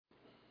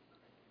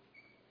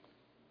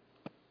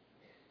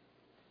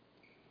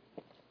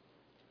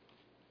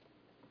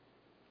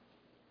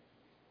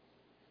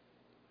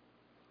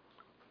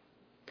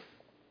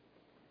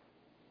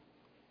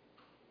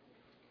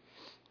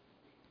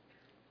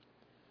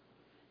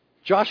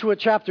Joshua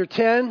chapter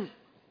 10.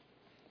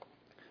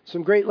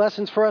 Some great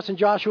lessons for us in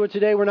Joshua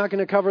today. We're not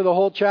going to cover the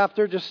whole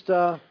chapter, just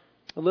a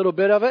little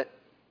bit of it.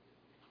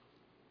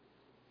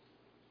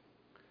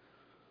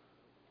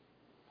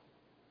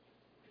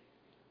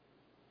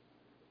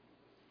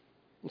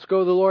 Let's go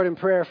to the Lord in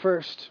prayer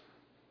first.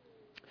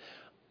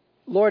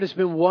 Lord, it's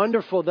been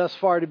wonderful thus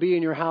far to be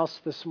in your house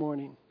this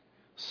morning.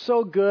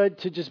 So good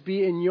to just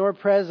be in your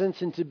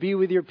presence and to be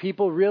with your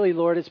people. Really,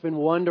 Lord, it's been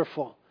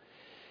wonderful.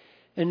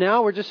 And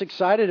now we're just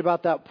excited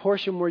about that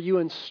portion where you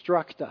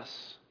instruct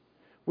us,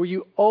 where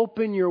you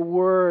open your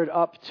word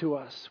up to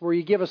us, where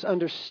you give us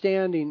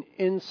understanding,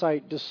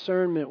 insight,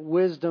 discernment,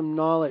 wisdom,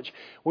 knowledge,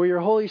 where your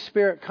Holy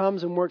Spirit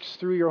comes and works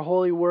through your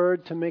holy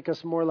word to make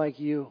us more like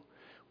you.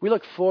 We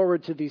look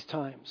forward to these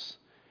times.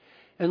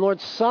 And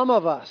Lord, some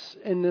of us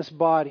in this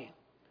body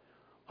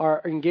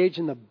are engaged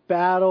in the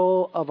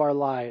battle of our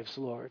lives,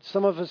 Lord.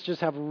 Some of us just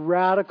have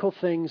radical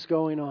things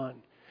going on,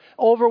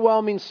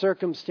 overwhelming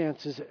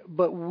circumstances,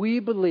 but we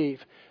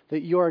believe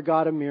that you're a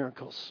God of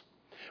miracles.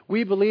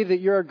 We believe that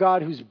you're a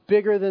God who's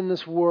bigger than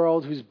this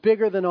world, who's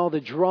bigger than all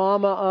the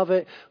drama of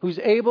it, who's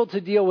able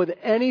to deal with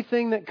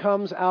anything that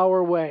comes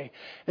our way.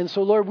 And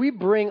so, Lord, we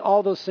bring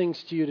all those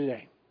things to you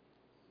today.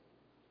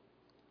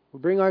 We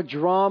bring our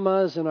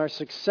dramas and our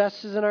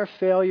successes and our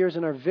failures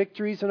and our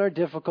victories and our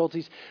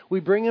difficulties.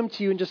 We bring them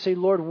to you and just say,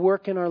 Lord,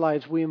 work in our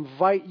lives. We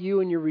invite you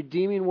and your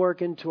redeeming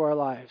work into our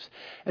lives.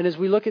 And as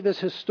we look at this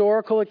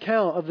historical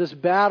account of this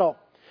battle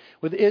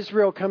with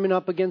Israel coming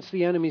up against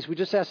the enemies, we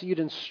just ask that you'd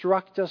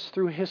instruct us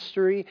through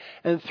history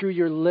and through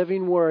your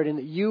living word, and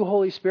that you,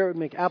 Holy Spirit, would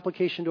make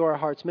application to our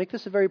hearts. Make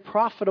this a very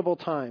profitable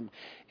time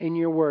in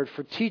your word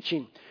for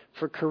teaching,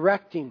 for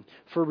correcting,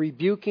 for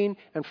rebuking,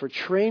 and for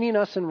training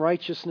us in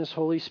righteousness.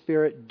 Holy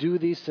Spirit, do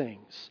these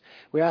things.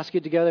 We ask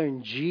it together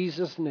in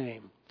Jesus'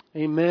 name.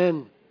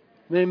 Amen.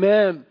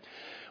 Amen.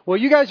 Well,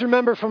 you guys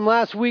remember from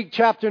last week,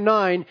 chapter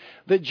 9,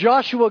 that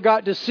Joshua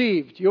got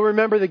deceived. You'll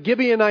remember the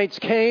Gibeonites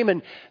came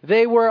and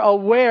they were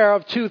aware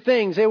of two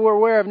things. They were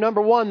aware of,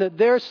 number one, that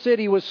their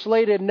city was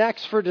slated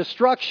next for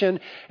destruction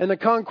and the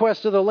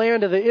conquest of the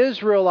land of the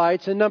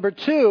Israelites. And number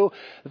two,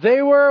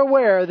 they were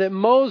aware that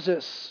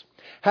Moses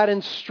had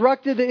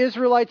instructed the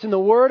Israelites in the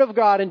Word of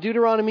God in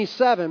Deuteronomy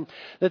 7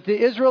 that the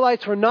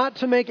Israelites were not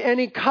to make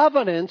any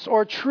covenants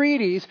or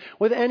treaties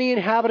with any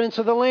inhabitants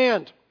of the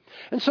land.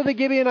 And so the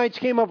Gibeonites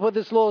came up with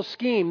this little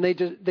scheme.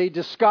 They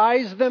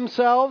disguised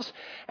themselves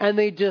and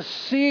they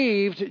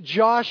deceived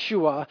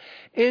Joshua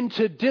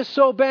into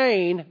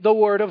disobeying the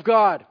Word of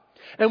God.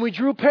 And we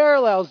drew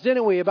parallels,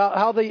 didn't we, about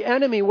how the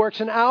enemy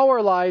works in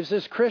our lives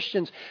as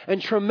Christians,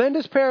 and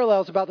tremendous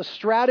parallels about the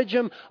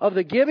stratagem of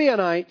the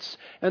Gibeonites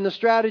and the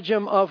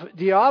stratagem of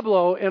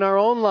Diablo in our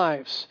own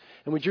lives.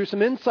 And we drew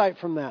some insight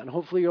from that, and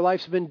hopefully your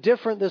life's been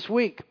different this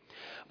week.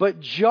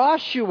 But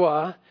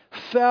Joshua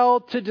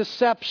fell to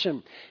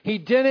deception. He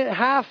didn't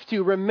have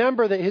to.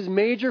 Remember that his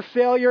major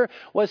failure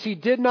was he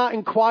did not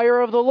inquire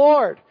of the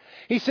Lord.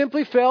 He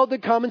simply failed to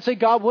come and say,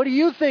 God, what do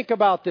you think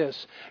about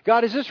this?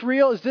 God, is this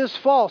real? Is this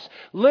false?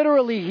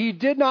 Literally, he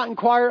did not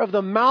inquire of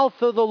the mouth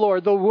of the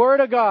Lord, the Word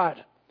of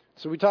God.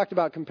 So we talked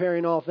about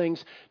comparing all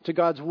things to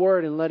God's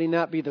Word and letting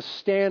that be the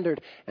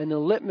standard and the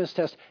litmus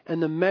test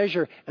and the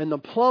measure and the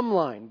plumb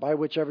line by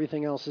which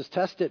everything else is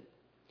tested.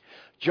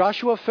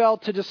 Joshua fell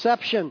to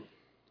deception.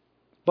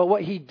 But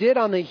what he did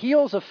on the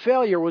heels of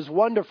failure was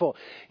wonderful.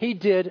 He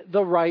did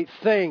the right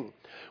thing.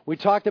 We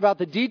talked about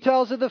the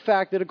details of the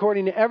fact that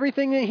according to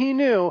everything that he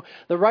knew,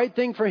 the right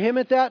thing for him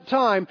at that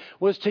time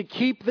was to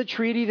keep the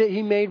treaty that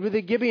he made with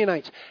the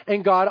Gibeonites.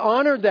 And God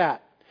honored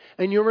that.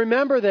 And you'll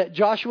remember that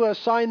Joshua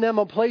assigned them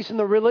a place in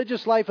the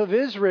religious life of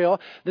Israel,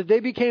 that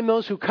they became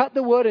those who cut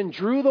the wood and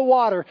drew the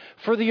water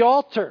for the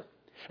altar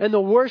and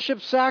the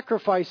worship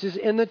sacrifices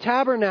in the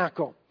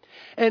tabernacle.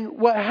 And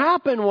what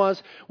happened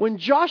was, when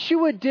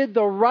Joshua did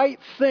the right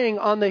thing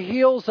on the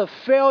heels of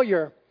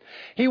failure,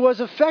 he was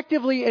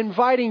effectively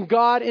inviting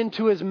God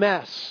into his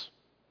mess.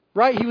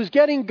 Right? He was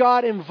getting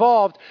God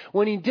involved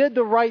when he did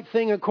the right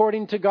thing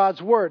according to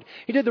God's word.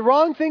 He did the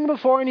wrong thing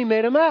before and he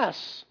made a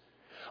mess.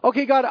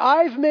 Okay, God,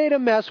 I've made a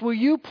mess. Will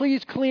you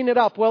please clean it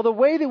up? Well, the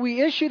way that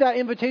we issue that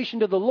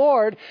invitation to the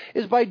Lord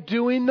is by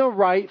doing the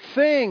right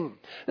thing.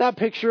 That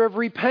picture of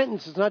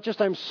repentance. It's not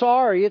just I'm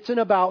sorry. It's an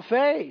about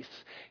face.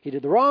 He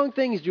did the wrong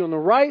thing. He's doing the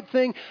right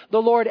thing.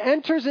 The Lord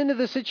enters into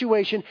the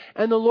situation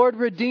and the Lord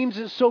redeems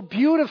it so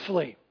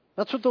beautifully.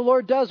 That's what the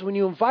Lord does. When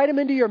you invite him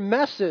into your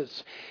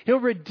messes, he'll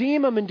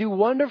redeem them and do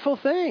wonderful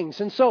things.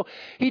 And so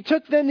he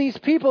took then these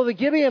people, the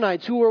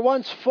Gibeonites, who were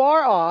once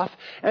far off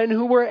and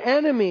who were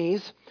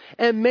enemies,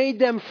 and made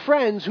them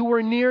friends who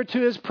were near to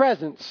his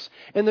presence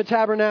in the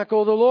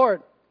tabernacle of the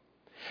Lord.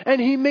 And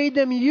he made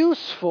them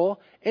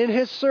useful in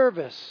his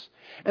service.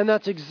 And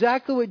that's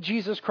exactly what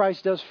Jesus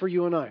Christ does for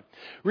you and I.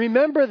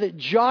 Remember that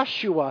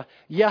Joshua,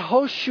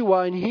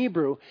 Yehoshua in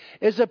Hebrew,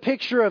 is a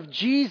picture of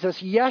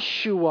Jesus,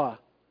 Yeshua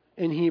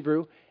in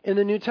Hebrew, in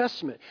the New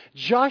Testament.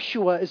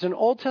 Joshua is an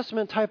Old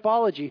Testament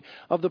typology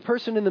of the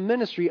person in the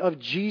ministry of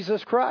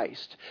Jesus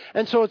Christ.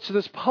 And so it's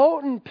this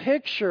potent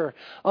picture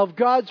of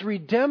God's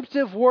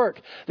redemptive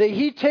work, that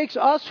He takes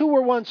us who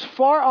were once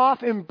far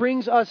off and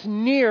brings us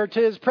near to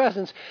His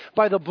presence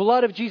by the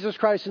blood of Jesus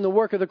Christ and the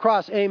work of the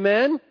cross.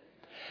 Amen?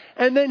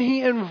 And then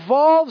He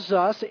involves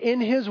us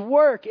in His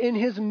work, in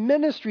His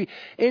ministry,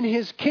 in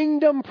His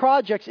kingdom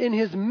projects, in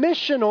His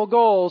missional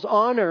goals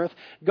on earth.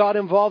 God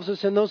involves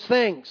us in those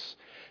things.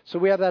 So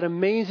we have that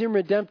amazing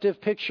redemptive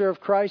picture of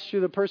Christ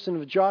through the person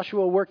of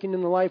Joshua working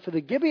in the life of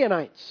the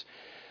Gibeonites.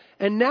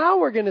 And now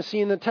we're going to see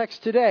in the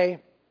text today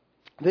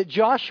that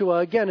Joshua,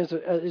 again,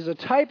 is a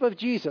type of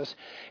Jesus,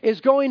 is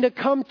going to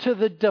come to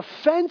the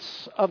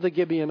defense of the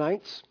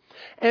Gibeonites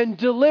and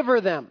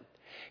deliver them.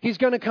 He's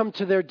going to come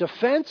to their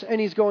defense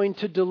and He's going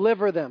to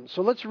deliver them.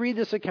 So let's read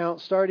this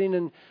account starting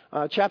in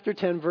chapter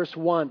 10, verse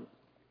 1.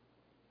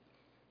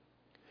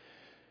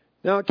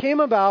 Now it came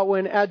about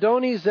when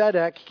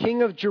Adoni-Zedek,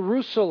 king of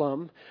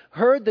Jerusalem,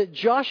 heard that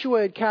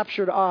Joshua had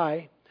captured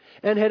Ai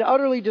and had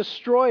utterly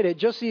destroyed it,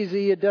 just as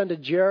he had done to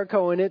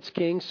Jericho and its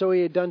king, so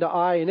he had done to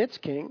Ai and its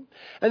king,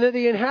 and that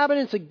the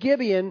inhabitants of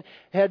Gibeon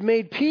had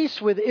made peace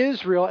with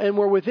Israel and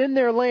were within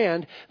their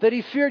land, that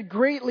he feared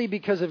greatly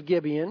because of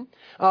Gibeon,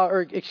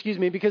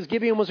 because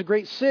Gibeon was a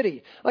great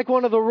city, like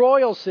one of the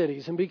royal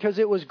cities, and because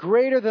it was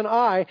greater than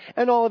Ai,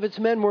 and all of its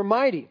men were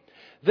mighty.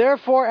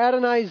 Therefore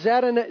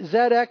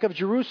Adoni-Zedek of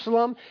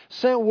Jerusalem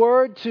sent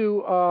word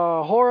to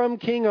Horam,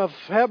 king of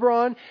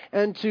Hebron,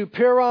 and to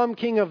Piram,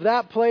 king of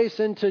that place,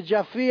 and to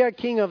Japhia,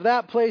 king of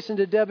that place, and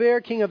to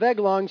Debir, king of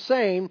Eglon,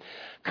 saying,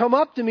 "Come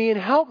up to me and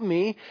help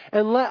me,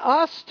 and let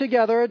us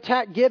together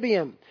attack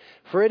Gibeon.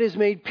 For it has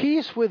made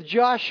peace with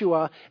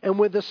Joshua and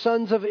with the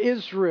sons of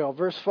Israel."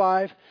 Verse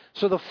 5.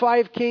 So the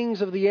 5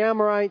 kings of the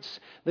Amorites,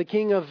 the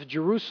king of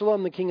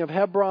Jerusalem, the king of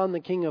Hebron, the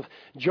king of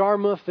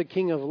Jarmuth, the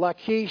king of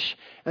Lachish,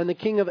 and the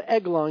king of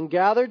Eglon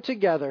gathered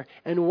together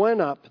and went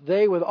up,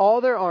 they with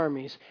all their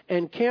armies,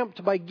 and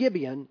camped by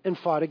Gibeon and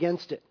fought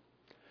against it.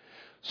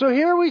 So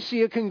here we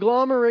see a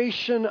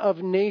conglomeration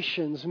of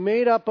nations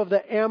made up of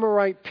the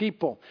Amorite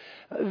people.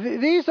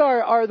 These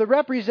are the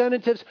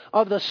representatives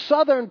of the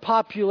southern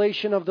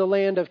population of the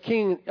land of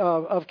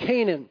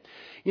Canaan.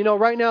 You know,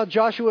 right now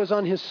Joshua is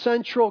on his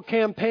central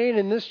campaign.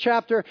 In this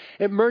chapter,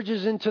 it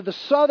merges into the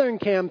southern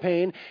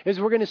campaign, as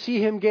we're going to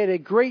see him get a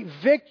great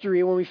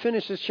victory when we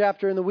finish this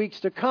chapter in the weeks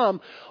to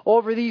come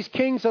over these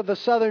kings of the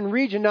southern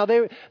region. Now,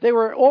 they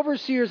were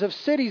overseers of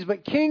cities,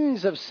 but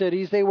kings of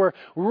cities. They were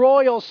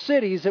royal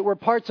cities that were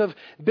parts of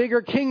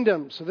bigger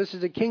kingdoms. So this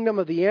is the kingdom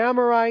of the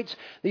Amorites.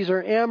 These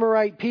are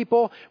Amorite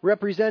people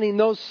representing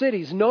those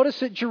cities. Notice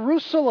that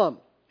Jerusalem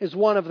is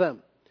one of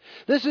them.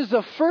 This is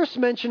the first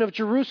mention of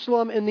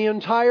Jerusalem in the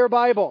entire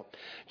Bible.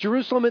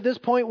 Jerusalem at this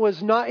point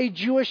was not a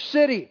Jewish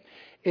city.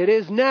 It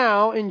is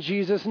now in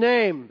Jesus'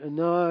 name, and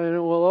it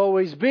will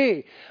always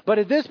be. But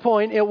at this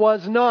point, it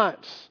was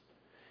not.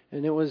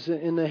 And it was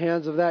in the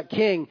hands of that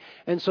king.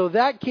 And so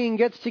that king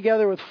gets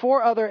together with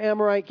 4 other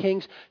Amorite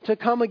kings to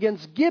come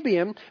against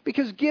Gibeon,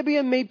 because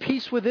Gibeon made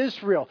peace with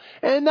Israel.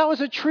 And that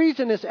was a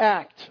treasonous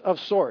act of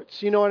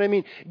sorts. You know what I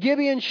mean?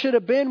 Gibeon should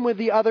have been with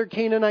the other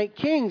Canaanite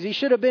kings. He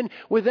should have been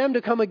with them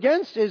to come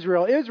against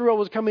Israel. Israel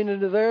was coming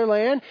into their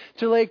land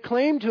to lay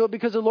claim to it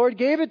because the Lord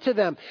gave it to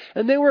them.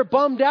 And they were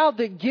bummed out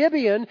that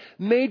Gibeon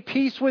made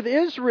peace with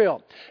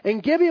Israel.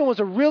 And Gibeon was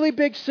a really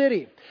big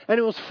city. And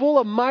it was full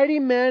of mighty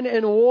men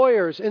and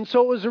warriors. And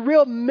so it was a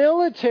real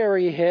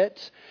military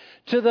hit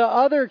to the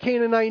other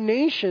Canaanite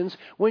nations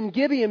when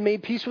Gibeon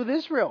made peace with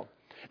Israel.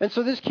 And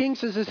so this king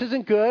says, this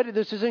isn't good.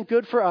 This isn't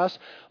good for us.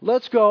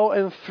 Let's go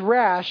and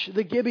thrash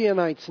the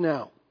Gibeonites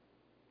now.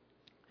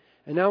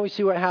 And now we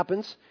see what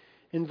happens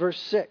in verse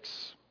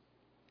 6.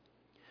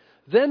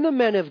 Then the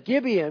men of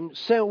Gibeon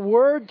sent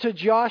word to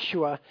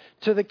Joshua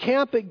to the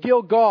camp at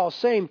Gilgal,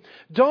 saying,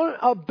 "Don't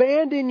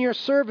abandon your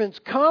servants.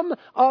 Come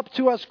up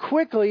to us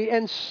quickly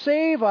and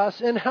save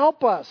us and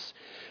help us.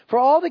 For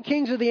all the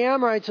kings of the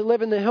Amorites that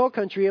live in the hill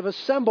country have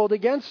assembled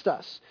against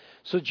us."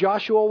 So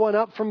Joshua went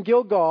up from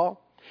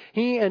Gilgal,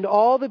 he and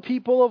all the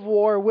people of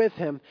war with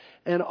him,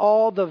 and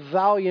all the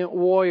valiant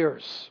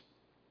warriors.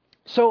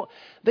 So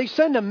they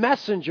send a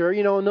messenger.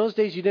 You know, in those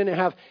days you didn't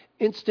have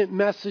instant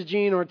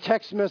messaging or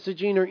text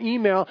messaging or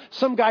email.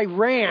 Some guy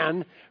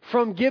ran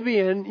from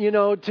Gibeon,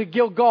 to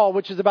Gilgal,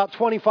 which is about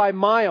 25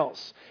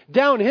 miles.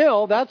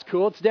 Downhill, that's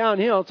cool. It's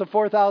downhill. It's a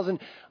 4,000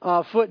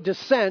 foot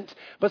descent.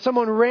 But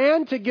someone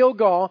ran to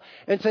Gilgal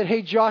and said,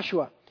 "Hey,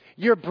 Joshua,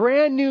 your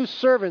brand new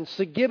servants,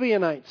 the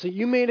Gibeonites that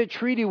you made a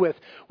treaty with,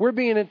 we're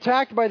being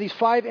attacked by these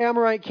 5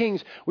 Amorite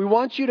kings. We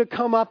want you to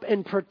come up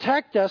and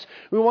protect us.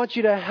 We want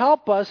you to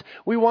help us.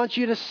 We want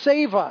you to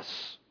save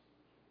us."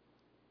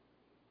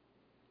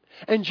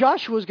 And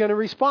Joshua is going to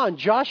respond.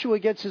 Joshua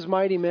gets his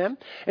mighty men,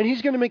 and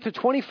he's going to make the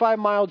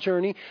 25-mile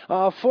journey,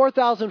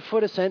 4,000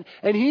 foot ascent,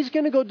 and he's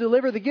going to go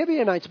deliver the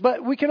Gibeonites.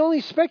 But we can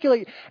only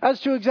speculate as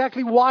to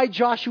exactly why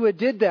Joshua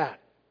did that.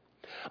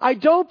 I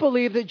don't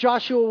believe that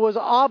Joshua was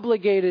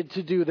obligated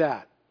to do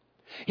that.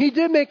 He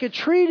did make a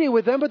treaty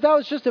with them, but that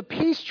was just a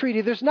peace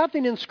treaty. There's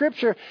nothing in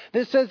Scripture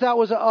that says that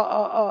was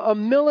a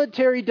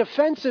military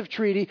defensive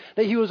treaty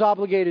that he was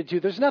obligated to.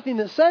 There's nothing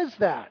that says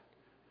that.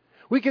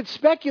 We could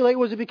speculate,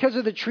 was it because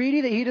of the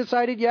treaty that he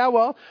decided, yeah,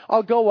 well,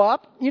 I'll go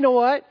up? You know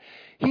what?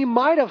 He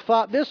might have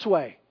thought this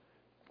way.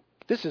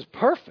 This is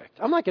perfect.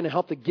 I'm not going to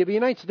help the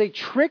Gibeonites. They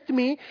tricked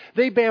me.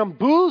 They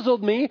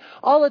bamboozled me.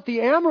 I'll let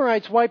the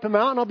Amorites wipe them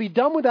out, and I'll be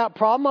done with that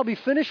problem. I'll be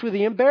finished with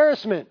the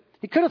embarrassment.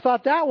 He could have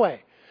thought that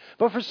way.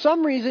 But for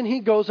some reason, he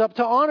goes up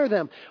to honor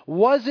them.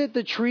 Was it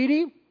the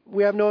treaty?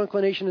 We have no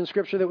inclination in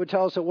Scripture that would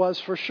tell us it was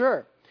for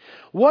sure.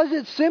 Was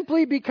it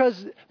simply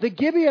because the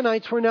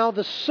Gibeonites were now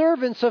the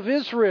servants of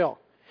Israel?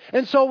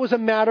 And so it was a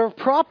matter of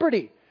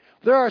property.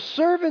 There are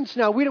servants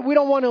now. We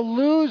don't want to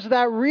lose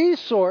that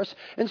resource,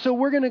 and so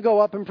we're going to go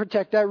up and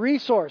protect that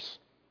resource.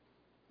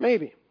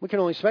 Maybe. We can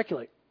only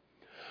speculate.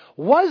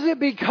 Was it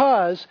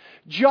because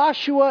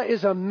Joshua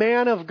is a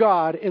man of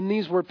God and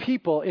these were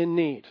people in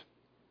need?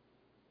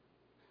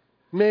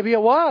 Maybe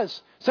it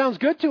was. Sounds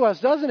good to us,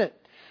 doesn't it?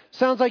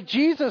 Sounds like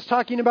Jesus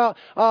talking about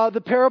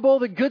the parable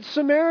of the Good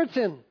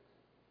Samaritan.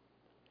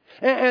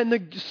 And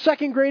the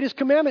second greatest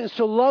commandment is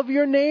to love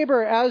your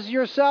neighbor as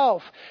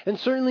yourself. And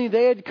certainly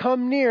they had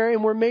come near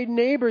and were made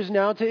neighbors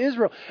now to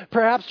Israel.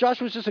 Perhaps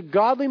Joshua was just a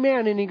godly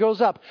man and he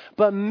goes up.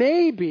 But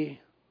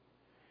maybe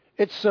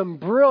it's some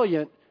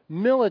brilliant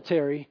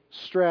military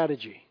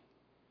strategy.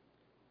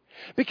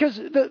 Because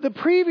the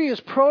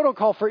previous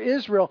protocol for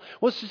Israel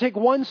was to take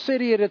one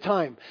city at a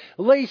time.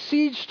 Lay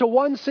siege to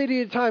one city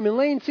at a time. And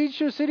laying siege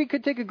to a city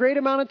could take a great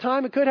amount of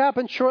time. It could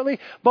happen shortly,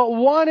 but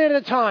one at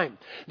a time.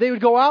 They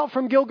would go out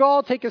from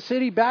Gilgal, take a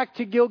city, back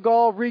to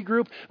Gilgal,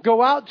 regroup,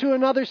 go out to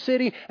another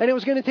city, and it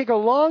was going to take a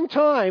long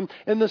time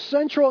in the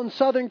central and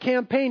southern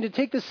campaign to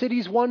take the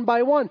cities one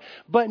by one.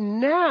 But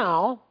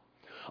now,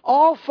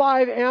 all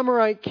 5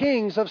 Amorite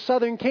kings of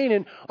southern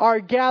Canaan are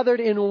gathered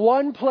in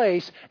one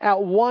place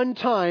at one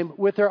time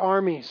with their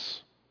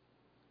armies.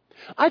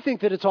 I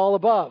think that it's all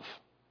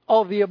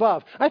of the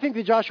above. I think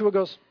that Joshua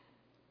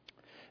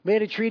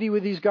made a treaty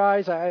with these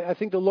guys. I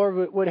think the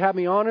Lord would have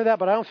me honor that,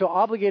 but I don't feel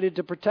obligated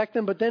to protect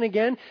them. But then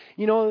again,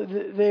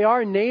 they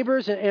are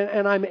neighbors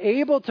and I'm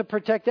able to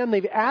protect them.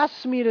 They've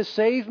asked me to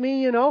save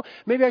me,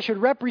 Maybe I should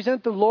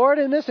represent the Lord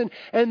in this.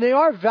 And they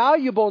are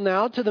valuable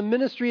now to the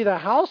ministry of the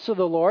house of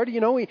the Lord.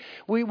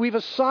 We've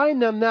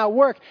assigned them that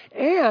work.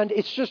 And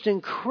it's just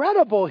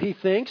incredible, he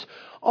thinks.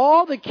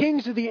 All the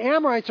kings of the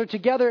Amorites are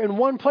together in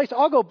one place.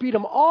 I'll go beat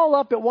them all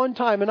up at one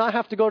time and I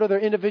have to go to their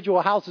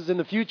individual houses in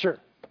the future.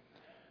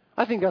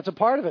 I think that's a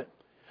part of it.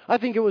 I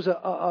think it was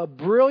a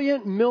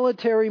brilliant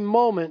military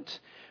moment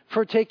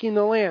for taking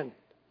the land.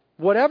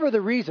 Whatever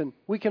the reason,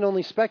 we can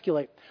only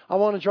speculate. I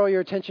want to draw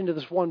your attention to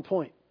this one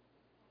point.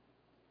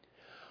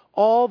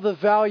 All the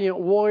valiant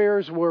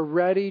warriors were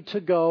ready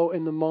to go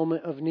in the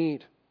moment of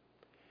need. It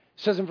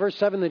says in verse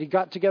 7 that he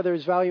got together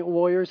his valiant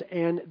warriors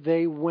and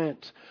they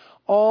went.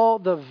 All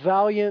the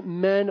valiant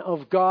men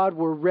of God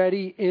were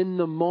ready in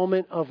the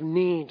moment of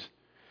need.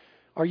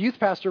 Our youth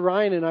pastor,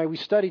 Ryan, and I, we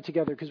study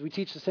together because we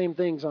teach the same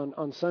things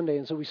on Sunday.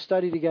 And so we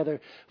study together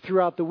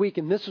throughout the week.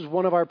 And this was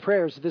one of our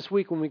prayers this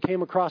week when we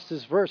came across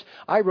this verse.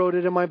 I wrote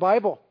it in my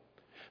Bible.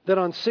 That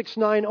on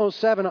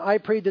 6/9/07, I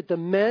prayed that the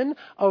men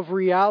of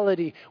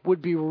reality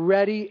would be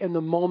ready in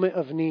the moment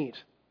of need.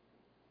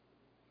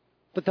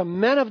 That the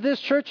men of this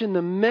church and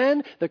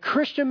the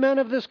Christian men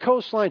of this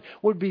coastline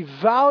would be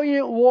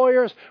valiant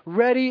warriors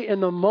ready in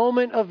the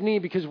moment of need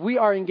because we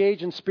are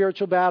engaged in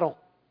spiritual battle.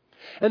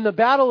 And the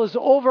battle is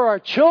over our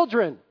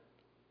children.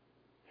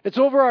 It's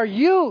over our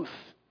youth.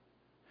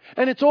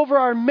 And it's over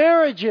our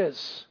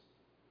marriages.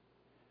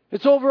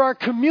 It's over our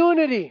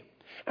community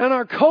and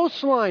our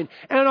coastline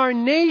and our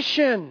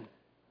nation.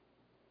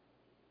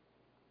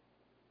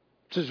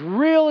 It's as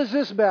real as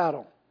this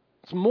battle.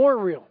 It's more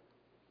real.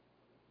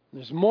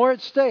 There's more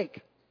at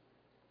stake.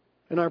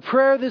 And our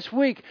prayer this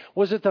week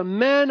was that the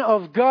men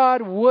of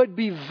God would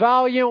be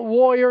valiant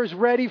warriors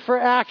ready for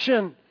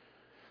action.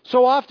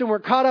 So often we're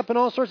caught up in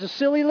all sorts of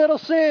silly little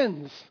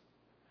sins.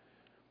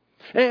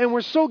 And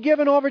we're so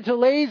given over to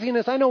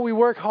laziness. I know we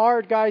work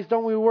hard, guys,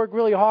 don't we? We work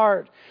really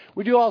hard.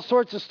 We do all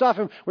sorts of stuff,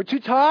 and we're too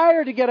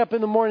tired to get up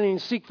in the morning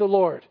and seek the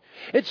Lord.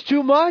 It's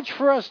too much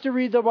for us to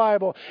read the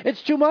Bible.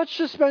 It's too much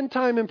to spend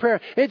time in prayer.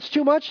 It's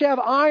too much to have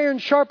iron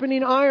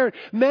sharpening iron,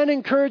 men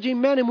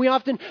encouraging men, and we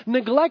often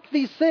neglect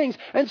these things.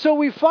 And so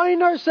we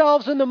find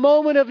ourselves in the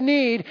moment of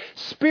need,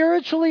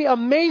 spiritually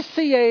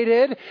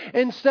emaciated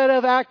instead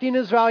of acting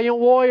as valiant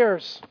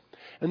warriors.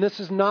 And this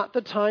is not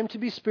the time to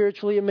be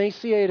spiritually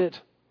emaciated.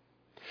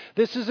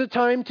 This is a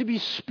time to be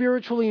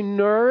spiritually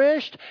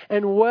nourished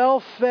and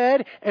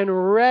well-fed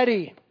and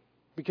ready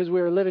because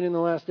we are living in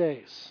the last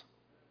days.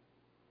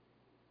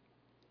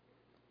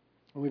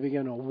 And we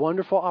begin a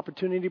wonderful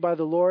opportunity by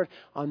the Lord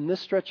on this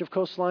stretch of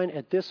coastline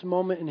at this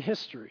moment in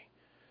history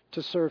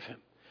to serve Him.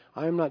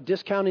 I am not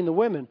discounting the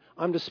women.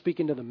 I'm just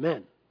speaking to the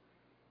men.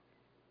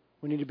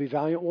 We need to be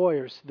valiant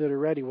warriors that are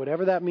ready.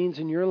 Whatever that means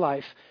in your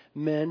life,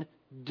 men,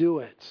 do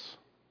it.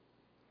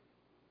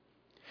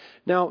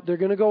 Now, they're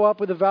going to go up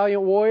with the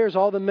valiant warriors.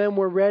 All the men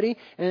were ready,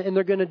 and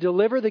they're going to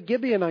deliver the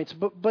Gibeonites.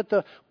 But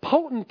the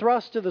potent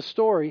thrust of the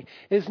story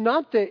is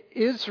not that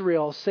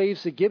Israel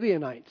saves the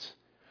Gibeonites,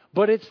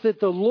 but it's that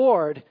the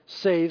Lord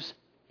saves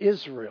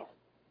Israel.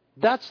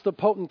 That's the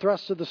potent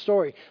thrust of the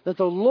story, that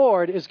the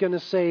Lord is going to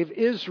save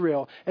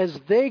Israel as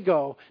they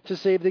go to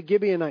save the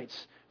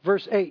Gibeonites.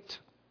 Verse 8.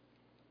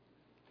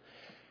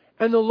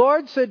 And the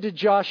Lord said to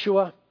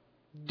Joshua,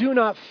 do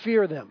not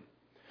fear them,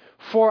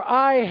 for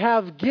I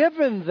have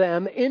given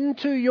them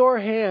into your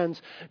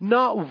hands.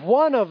 Not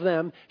one of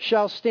them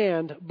shall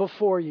stand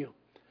before you.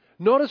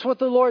 Notice what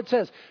the Lord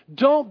says.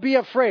 Don't be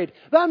afraid.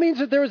 That means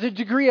that there is a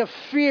degree of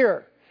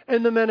fear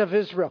in the men of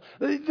Israel.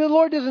 The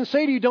Lord doesn't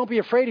say to you, don't be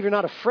afraid if you're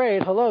not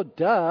afraid. Hello,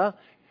 duh.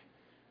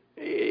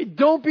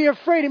 Don't be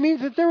afraid. It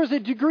means that there was a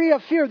degree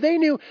of fear. They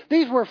knew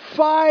these were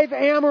 5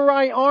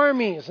 Amorite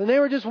armies, and they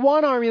were just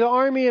one army, the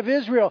army of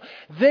Israel.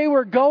 They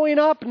were going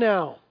up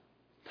now.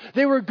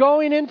 They were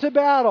going into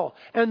battle,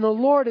 and the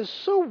Lord is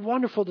so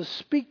wonderful to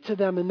speak to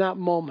them in that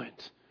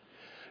moment.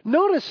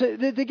 Notice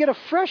that they get a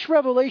fresh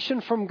revelation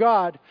from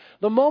God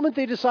the moment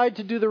they decide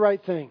to do the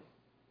right thing.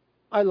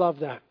 I love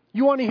that.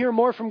 You want to hear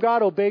more from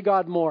God? Obey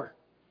God more.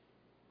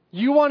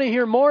 You want to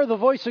hear more of the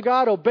voice of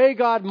God? Obey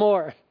God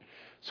more.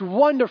 It's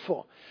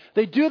wonderful.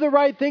 They do the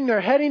right thing.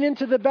 They're heading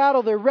into the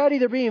battle. They're ready.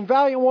 They're being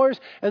valiant warriors.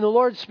 And the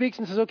Lord speaks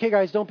and says, okay,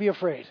 guys, don't be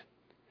afraid.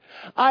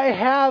 I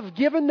have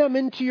given them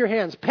into your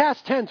hands.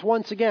 Past tense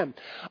once again.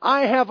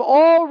 I have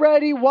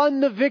already won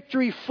the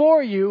victory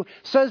for you,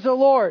 says the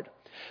Lord.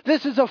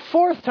 This is the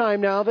 4th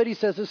time now that he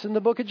says this in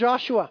the book of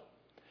Joshua.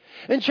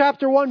 In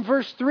chapter 1,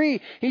 verse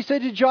 3, he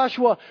said to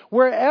Joshua,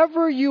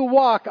 wherever you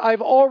walk,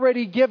 I've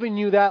already given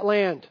you that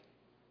land.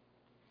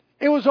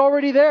 It was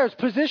already theirs.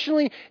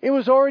 Positionally, it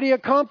was already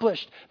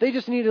accomplished. They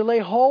just needed to lay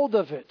hold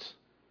of it.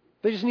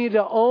 They just needed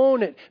to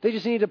own it. They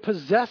just needed to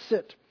possess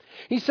it.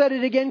 He said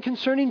it again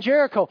concerning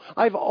Jericho.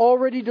 I've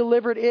already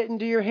delivered it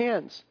into your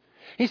hands.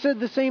 He said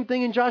the same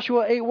thing in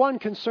Joshua 8:1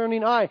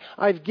 concerning Ai.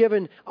 I've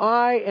given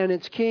Ai and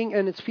its king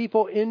and its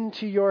people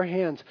into your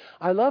hands.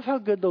 I love how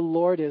good the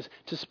Lord is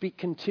to speak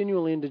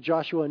continually into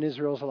Joshua and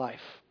Israel's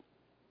life.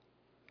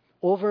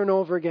 Over and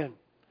over again.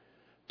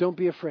 Don't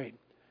be afraid.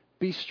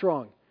 Be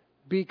strong.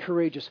 Be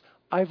courageous.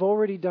 I've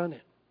already done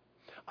it.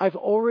 I've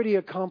already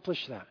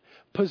accomplished that.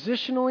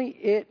 Positionally,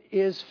 it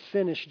is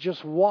finished.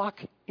 Just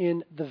walk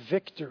in the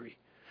victory.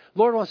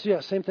 Lord wants to do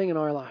that same thing in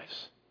our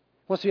lives.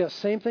 Wants to do that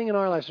same thing in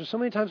our lives. There's so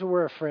many times where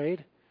we're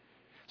afraid.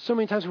 So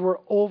many times where we're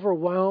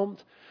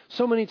overwhelmed.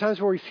 So many times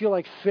where we feel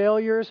like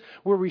failures,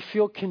 where we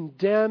feel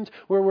condemned,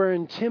 where we're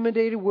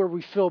intimidated, where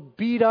we feel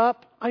beat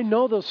up. I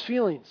know those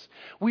feelings.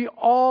 We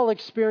all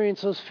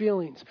experience those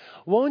feelings.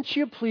 Won't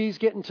you please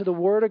get into the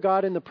Word of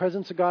God, in the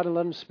presence of God, and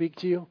let Him speak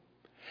to you?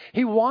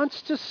 He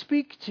wants to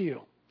speak to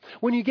you.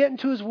 When you get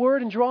into His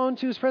Word and draw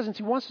into His presence,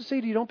 He wants to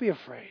say to you, don't be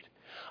afraid.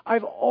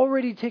 I've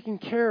already taken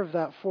care of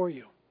that for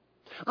you.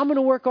 I'm going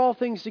to work all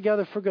things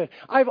together for good.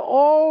 I've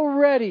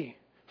already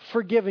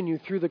forgiven you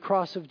through the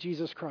cross of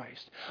Jesus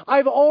Christ.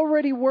 I've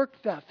already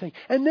worked that thing.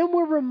 And then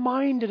we're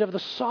reminded of the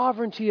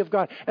sovereignty of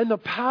God and the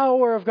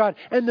power of God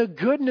and the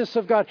goodness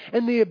of God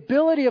and the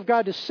ability of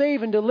God to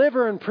save and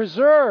deliver and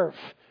preserve.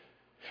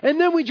 And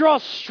then we draw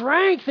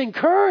strength and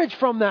courage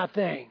from that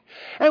thing.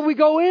 And we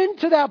go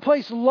into that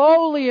place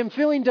lowly and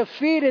feeling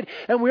defeated.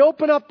 And we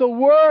open up the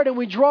Word and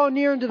we draw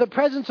near into the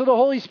presence of the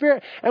Holy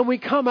Spirit. And we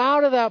come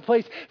out of that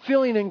place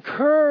feeling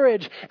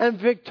encouraged and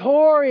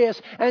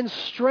victorious and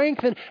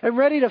strengthened and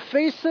ready to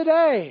face the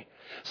day.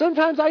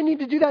 Sometimes I need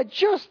to do that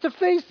just to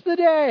face the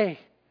day.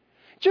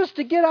 Just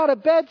to get out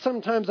of bed,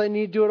 sometimes I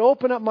need to do it.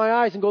 Open up my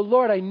eyes and go,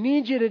 Lord, I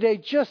need you today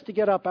just to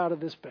get up out of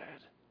this bed.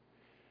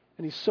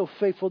 And He's so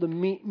faithful to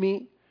meet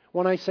me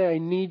when I say I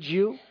need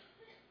you. He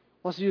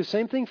wants to do the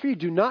same thing for you.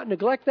 Do not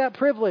neglect that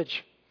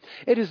privilege.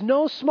 It is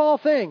no small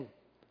thing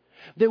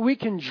that we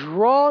can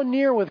draw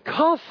near with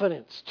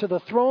confidence to the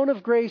throne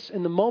of grace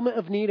in the moment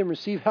of need and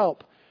receive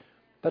help.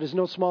 That is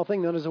no small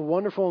thing. That is a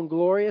wonderful and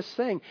glorious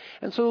thing.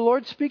 And so the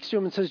Lord speaks to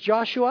him and says,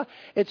 Joshua,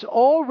 it's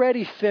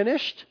already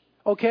finished,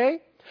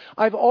 okay?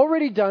 I've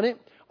already done it.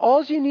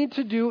 All you need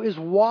to do is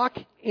walk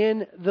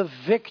in the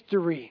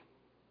victory.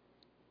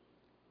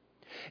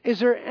 Is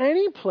there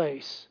any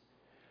place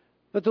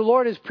that the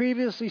Lord has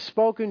previously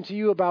spoken to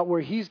you about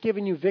where He's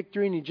given you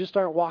victory and you just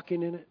aren't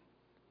walking in it?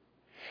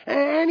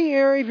 Any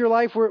area of your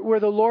life where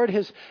the Lord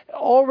has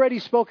already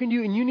spoken to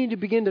you and you need to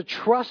begin to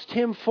trust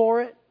Him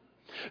for it?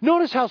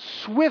 Notice how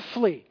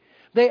swiftly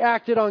they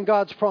acted on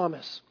God's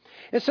promise.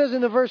 It says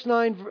in the verse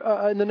 9,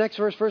 in the next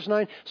verse, verse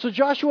 9, so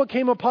Joshua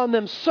came upon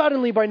them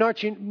suddenly by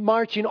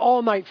marching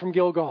all night from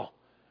Gilgal.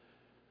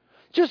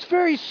 Just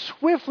very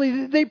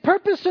swiftly, they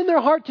purposed in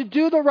their heart to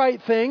do the right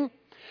thing.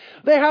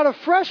 They had a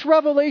fresh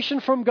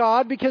revelation from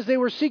God because they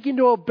were seeking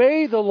to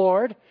obey the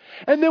Lord.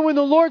 And then when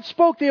the Lord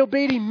spoke, they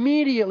obeyed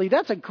immediately.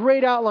 That's a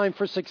great outline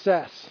for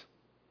success.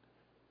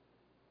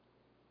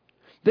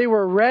 They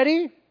were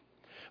ready.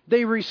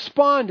 They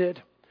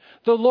responded.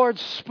 The Lord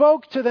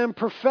spoke to them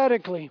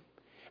prophetically.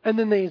 And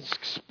then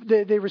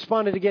they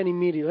responded again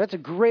immediately. That's a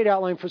great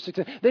outline for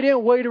success. They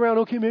didn't wait around,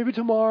 okay, maybe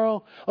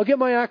tomorrow. I'll get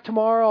my act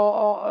tomorrow.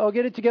 I'll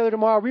get it together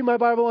tomorrow. I'll read my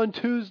Bible on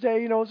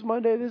Tuesday. It's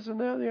Monday, this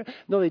and that.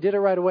 No, they did it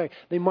right away.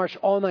 They marched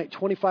all night,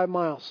 25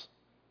 miles,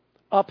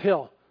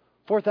 uphill,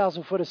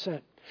 4,000-foot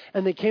ascent.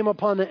 And they came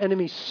upon the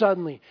enemy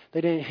suddenly.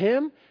 They didn't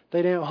hem,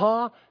 they didn't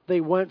haw,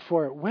 they went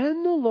for it.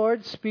 When the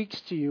Lord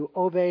speaks to you,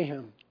 obey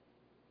Him.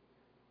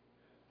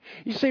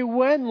 You say,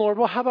 when, Lord?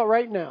 Well, how about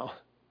right now?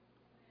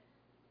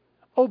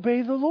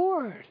 Obey the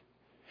Lord.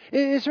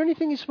 Is there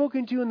anything He's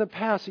spoken to you in the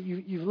past that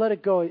you've let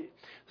it go?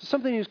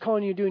 Something He was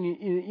calling you to do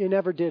and you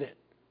never did it.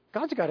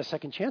 God's got a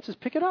second chance. Just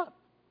pick it up.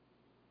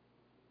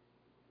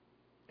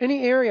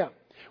 Any area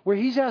where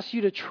He's asked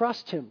you to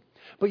trust Him,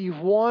 but you've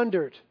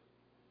wandered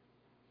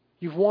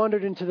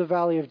into the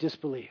valley of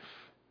disbelief.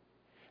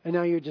 And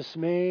now you're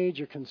dismayed,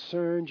 you're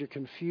concerned, you're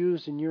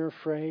confused, and you're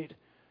afraid.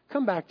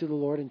 Come back to the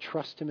Lord and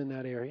trust Him in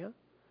that area.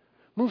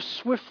 Move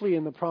swiftly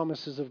in the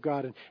promises of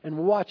God and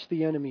watch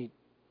the enemy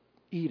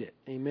eat it.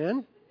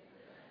 Amen?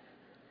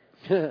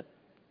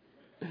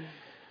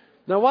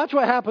 Now watch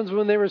what happens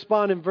when they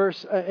respond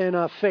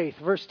in faith.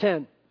 Verse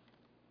 10.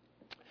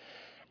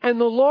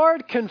 And the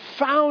Lord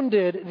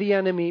confounded the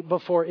enemy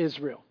before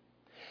Israel.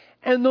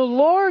 And the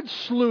Lord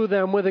slew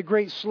them with a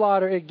great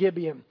slaughter at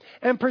Gibeon,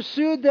 and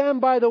pursued them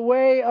by the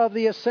way of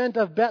the ascent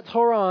of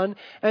Beth-horon,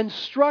 and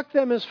struck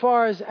them as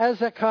far as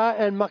Azekah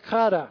and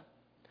Makkedah.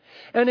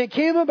 And it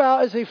came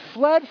about as they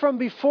fled from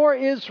before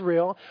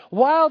Israel,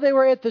 while they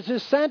were at the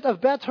descent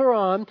of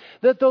Beth-horon,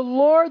 that the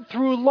Lord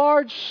threw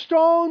large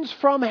stones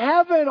from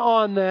heaven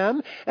on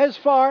them as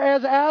far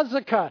as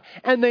Azekah,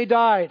 and they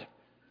died.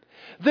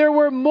 There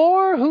were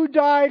more who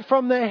died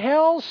from the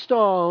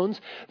hailstones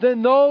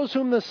than those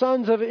whom the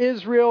sons of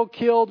Israel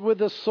killed with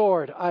the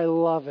sword. I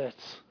love it.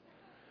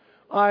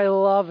 I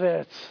love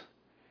it.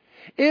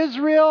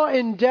 Israel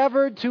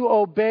endeavored to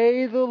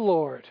obey the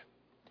Lord.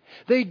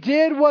 They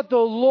did what the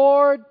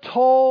Lord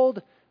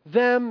told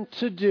them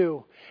to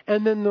do.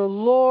 And then the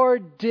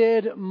Lord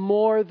did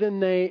more than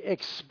they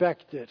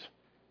expected.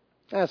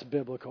 That's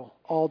biblical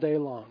all day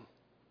long.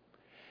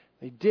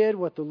 They did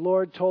what the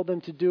Lord told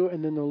them to do,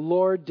 and then the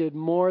Lord did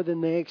more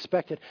than they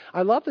expected.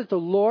 I love that the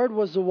Lord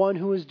was the one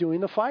who was doing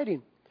the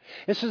fighting.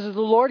 It says that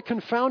the Lord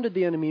confounded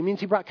the enemy. It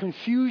means He brought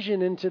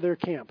confusion into their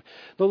camp.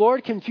 The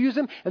Lord confused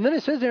them. And then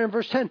it says there in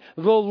verse 10,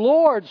 the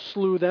Lord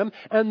slew them,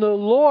 and the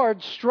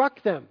Lord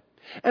struck them.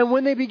 And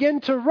when they began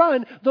to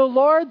run, the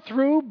Lord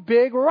threw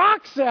big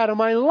rocks at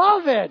them. I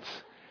love it.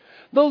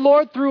 The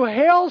Lord threw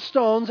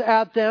hailstones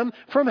at them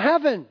from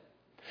heaven.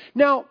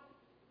 Now,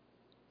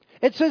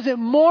 it says that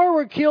more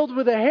were killed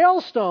with the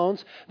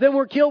hailstones than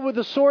were killed with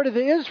the sword of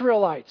the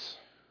Israelites.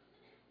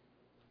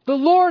 The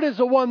Lord is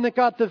the one that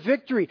got the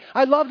victory.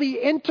 I love the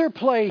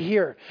interplay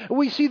here.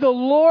 We see the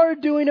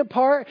Lord doing a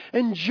part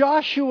and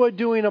Joshua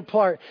doing a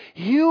part.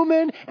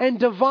 Human and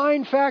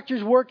divine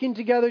factors working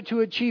together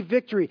to achieve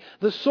victory.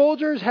 The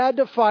soldiers had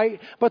to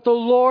fight, but the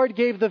Lord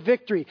gave the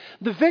victory.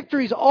 The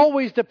victory is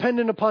always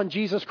dependent upon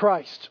Jesus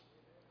Christ.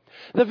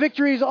 The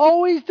victory is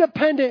always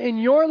dependent in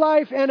your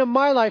life and in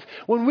my life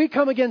when we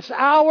come against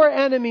our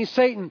enemy,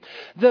 Satan.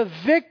 The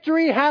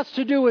victory has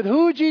to do with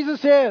who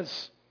Jesus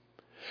is,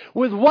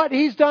 with what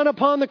He's done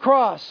upon the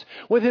cross,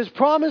 with His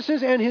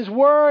promises and His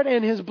word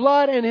and His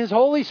blood and His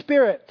Holy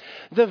Spirit.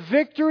 The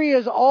victory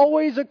is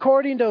always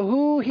according to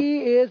who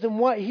He is and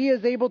what He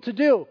is able to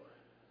do.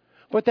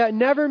 But that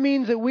never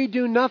means that we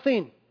do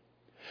nothing.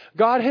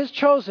 God has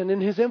chosen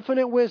in His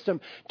infinite wisdom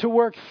to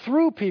work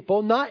through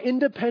people, not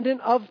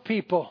independent of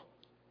people.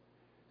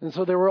 And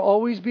so there will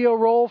always be a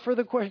role for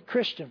the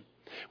Christian.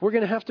 We're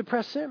going to have to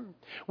press in.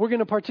 We're going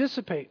to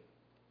participate.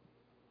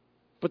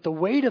 But the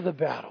weight of the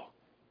battle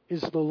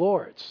is the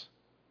Lord's.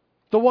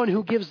 The one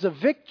who gives the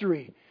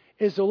victory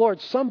is the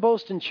Lord. Some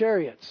boast in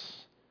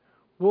chariots.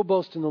 We'll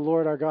boast in the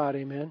Lord our God.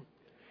 Amen.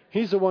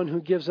 He's the one who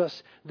gives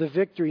us the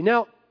victory.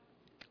 Now,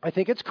 I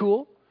think it's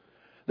cool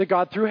that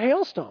God threw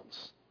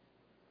hailstones.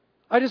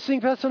 I just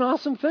think that's an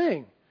awesome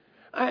thing.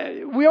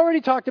 We already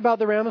talked about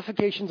the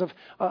ramifications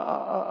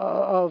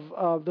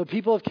of the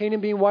people of Canaan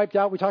being wiped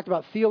out. We talked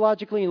about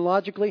theologically and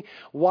logically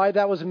why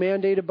that was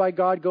mandated by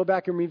God. Go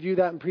back and review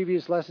that in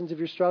previous lessons if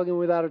you're struggling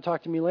with that, or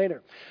talk to me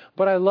later.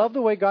 But I love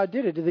the way God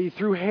did it. He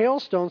threw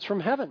hailstones from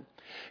heaven.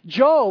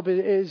 Job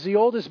is the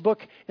oldest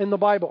book in the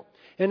Bible.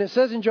 And it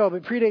says in Job,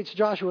 it predates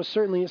Joshua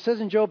certainly, it says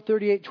in Job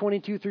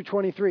 38:22 through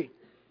 23,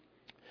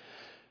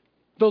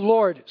 the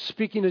Lord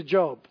speaking to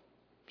Job,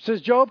 says,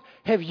 Job,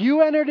 have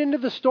you entered into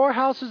the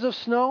storehouses of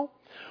snow?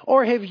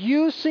 Or have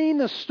you seen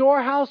the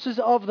storehouses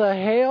of the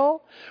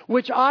hail,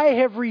 which I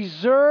have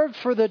reserved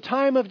for the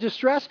time of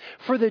distress,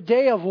 for the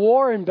day of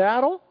war and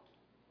battle?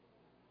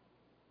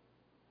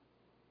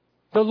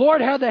 The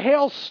Lord had the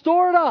hail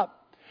stored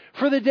up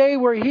for the day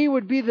where He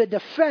would be the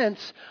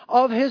defense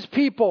of His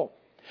people.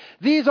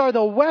 These are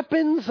the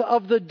weapons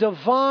of the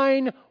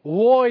divine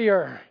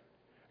warrior.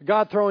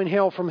 God throwing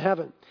hail from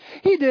heaven.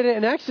 He did it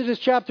in Exodus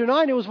chapter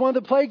 9. It was one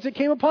of the plagues that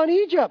came upon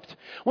Egypt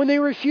when they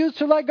refused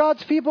to let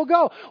God's people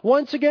go.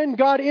 Once again,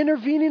 God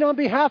intervening on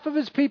behalf of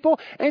his people,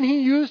 and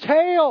he used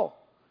hail.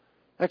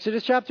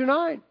 Exodus chapter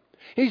 9.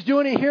 He's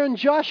doing it here in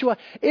Joshua.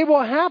 It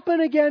will happen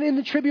again in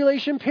the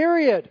tribulation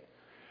period.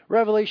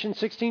 Revelation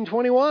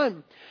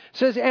 16:21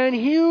 says, and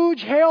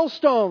huge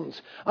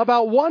hailstones,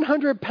 about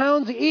 100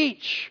 pounds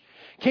each,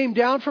 came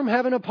down from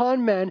heaven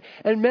upon men,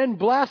 and men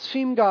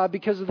blasphemed God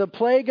because of the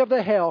plague of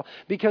the hail,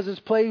 because its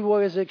plague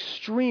was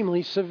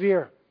extremely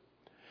severe.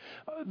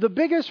 The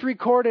biggest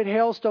recorded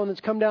hailstone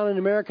that's come down in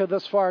America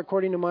thus far,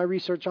 according to my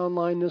research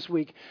online this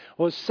week,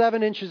 was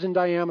 7 inches in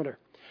diameter.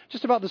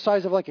 Just about the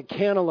size of like a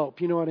cantaloupe,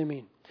 you know what I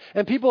mean?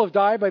 And people have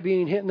died by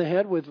being hit in the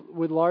head with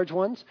large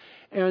ones.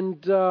 And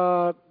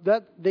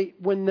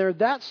when they're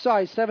that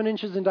size, 7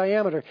 inches in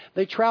diameter,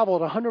 they travel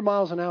at 100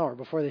 miles an hour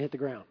before they hit the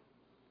ground.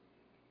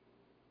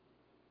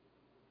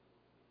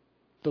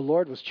 The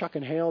Lord was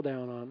chucking hail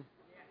down on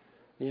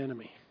the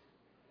enemy.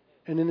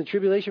 And in the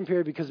tribulation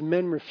period, because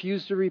men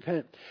refuse to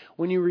repent.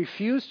 When you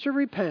refuse to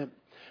repent,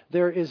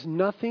 there is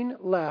nothing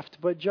left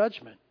but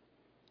judgment.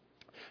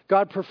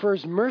 God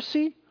prefers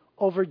mercy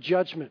over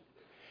judgment.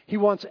 He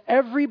wants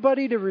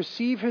everybody to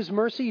receive his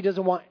mercy. He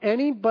doesn't want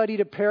anybody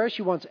to perish.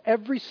 He wants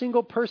every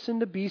single person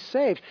to be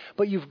saved.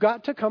 But you've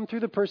got to come through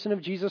the person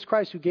of Jesus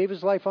Christ, who gave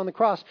his life on the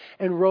cross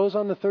and rose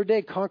on the third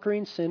day,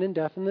 conquering sin and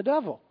death and the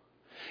devil.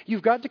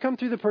 You've got to come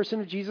through the person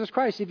of Jesus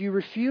Christ. If you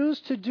refuse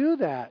to do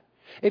that,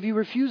 if you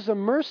refuse the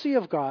mercy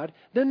of God,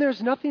 then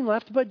there's nothing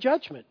left but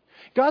judgment.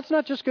 God's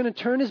not just going to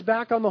turn his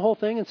back on the whole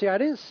thing and say, I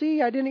didn't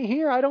see, I didn't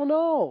hear, I don't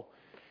know.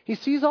 He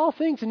sees all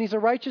things, and he's a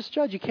righteous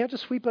judge. You can't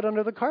just sweep it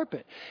under the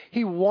carpet.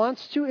 He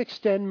wants to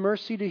extend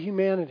mercy to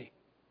humanity.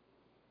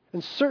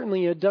 And certainly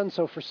he had done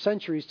so for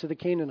centuries to the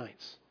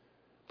Canaanites.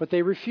 But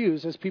they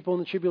refuse, as people in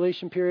the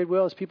tribulation period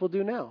will, as people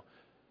do now.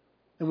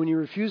 And when you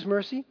refuse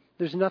mercy,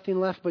 there's nothing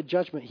left but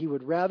judgment. He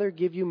would rather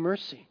give you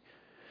mercy.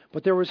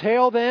 But there was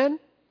hail then,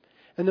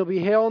 and there'll be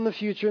hail in the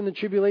future in the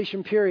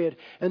tribulation period.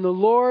 And the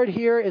Lord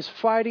here is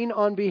fighting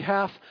on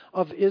behalf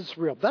of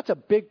Israel. That's a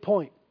big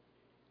point.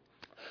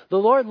 The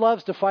Lord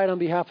loves to fight on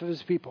behalf of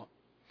his people.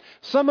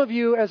 Some of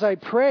you, as I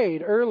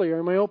prayed earlier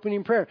in my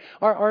opening prayer,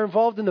 are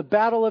involved in the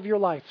battle of your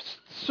life.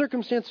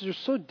 Circumstances are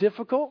so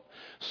difficult,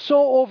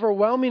 so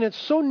overwhelming, it's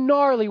so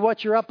gnarly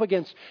what you're up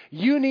against.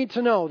 You need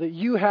to know that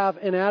you have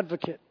an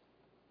advocate.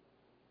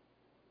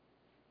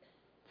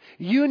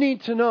 You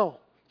need to know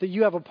that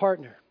you have a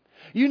partner.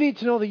 You need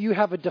to know that you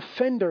have a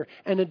defender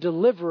and a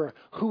deliverer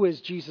who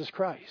is Jesus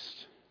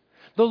Christ.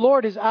 The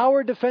Lord is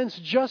our defense,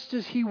 just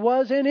as he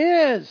was and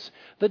is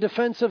the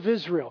defense of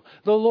Israel.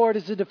 The Lord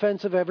is the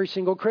defense of every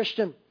single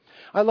Christian.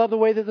 I love the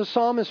way that the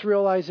psalmist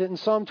realized it. In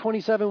Psalm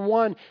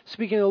 27:1,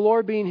 speaking of the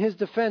Lord being his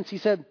defense, he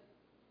said,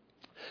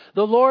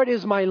 the Lord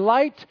is my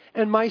light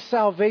and my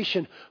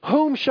salvation.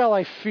 Whom shall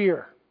I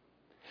fear?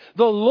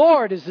 The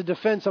Lord is the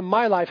defense of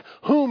my life.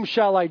 Whom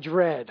shall I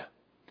dread?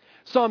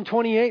 Psalm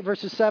 28,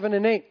 verses 7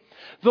 and 8.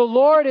 The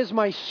Lord is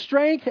my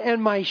strength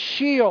and my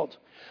shield.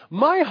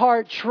 My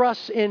heart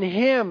trusts in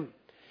him,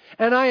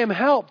 and I am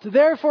helped.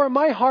 Therefore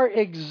my heart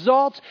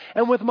exalts,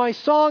 and with my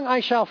song I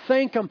shall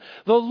thank him.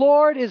 The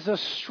Lord is the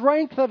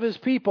strength of his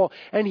people,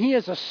 and he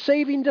is a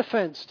saving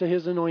defense to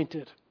his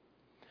anointed.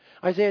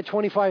 Isaiah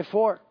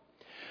 25:4.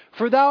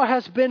 For thou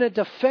hast been a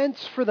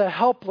defense for the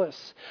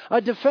helpless, a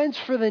defense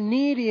for the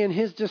needy in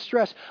his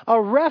distress,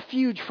 a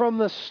refuge from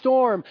the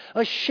storm,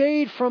 a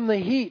shade from the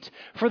heat.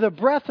 For the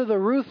breath of the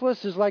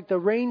ruthless is like the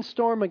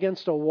rainstorm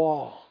against a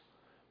wall.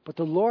 But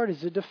the Lord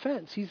is a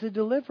defense. He's a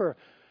deliverer.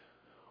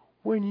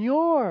 When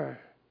you're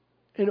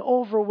in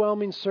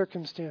overwhelming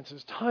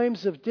circumstances,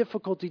 times of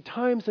difficulty,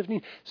 times of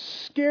need,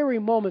 scary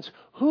moments,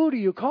 who do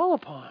you call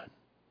upon?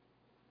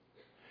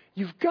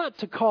 You've got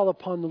to call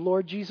upon the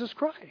Lord Jesus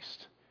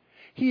Christ.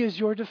 He is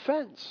your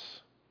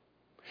defense.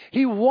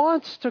 He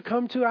wants to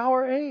come to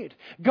our aid.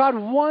 God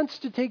wants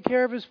to take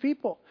care of his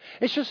people.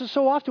 It's just that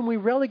so often we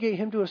relegate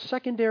him to a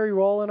secondary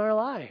role in our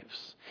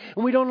lives.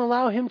 And we don't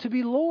allow him to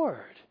be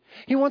Lord.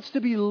 He wants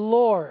to be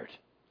Lord.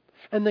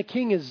 And the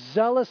King is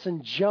zealous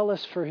and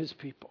jealous for his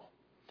people.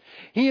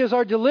 He is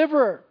our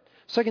deliverer.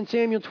 2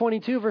 Samuel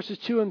 22, verses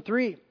 2 and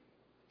 3.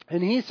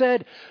 And he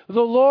said,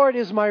 the Lord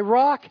is my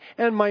rock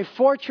and my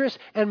fortress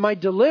and my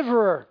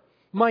deliverer.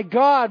 My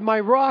God, my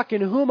rock,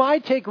 in whom I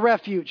take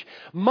refuge,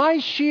 my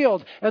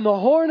shield and the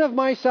horn of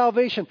my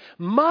salvation,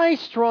 my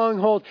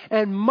stronghold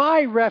and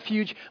my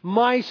refuge,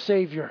 my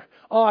Savior.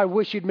 Oh, I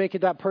wish you'd make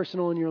it that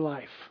personal in your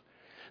life.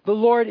 The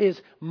Lord is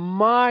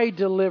my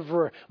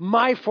deliverer,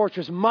 my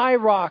fortress, my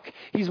rock.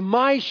 He's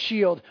my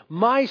shield,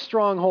 my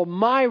stronghold,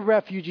 my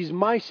refuge. He's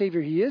my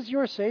Savior. He is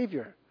your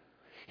Savior.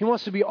 He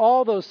wants to be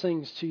all those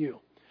things to you.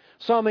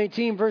 Psalm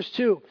 18, verse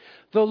 2.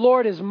 The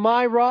Lord is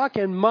my rock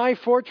and my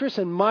fortress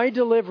and my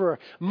deliverer,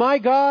 my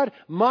God,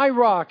 my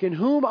rock, in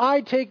whom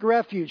I take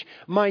refuge,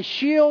 my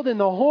shield and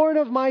the horn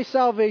of my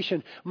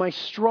salvation, my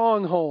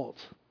stronghold.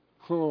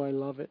 Oh, I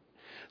love it.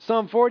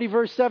 Psalm 40,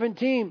 verse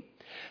 17.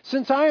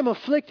 Since I am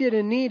afflicted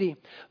and needy,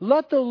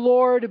 let the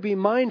Lord be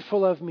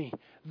mindful of me.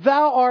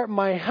 Thou art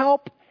my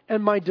help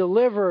and my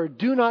deliverer.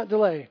 Do not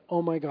delay,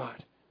 oh my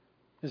God.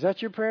 Is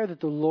that your prayer, that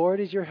the Lord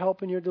is your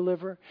help and your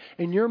deliverer?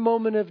 In your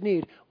moment of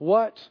need,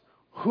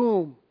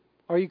 whom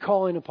are you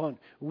calling upon?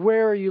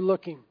 Where are you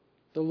looking?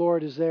 The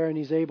Lord is there and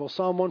He's able.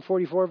 Psalm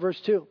 144,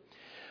 verse 2.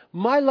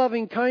 My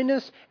loving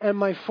kindness and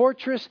my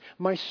fortress,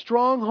 my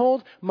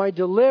stronghold, my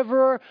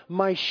deliverer,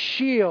 my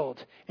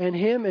shield, and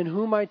Him in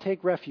whom I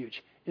take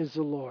refuge is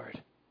the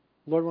Lord.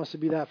 The Lord wants to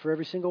be that for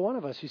every single one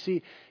of us. You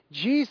see,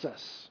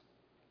 Jesus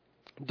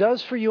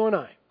does for you and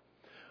I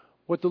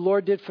what the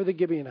Lord did for the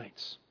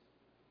Gibeonites.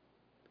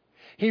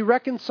 He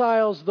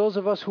reconciles those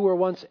of us who were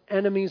once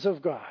enemies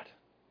of God.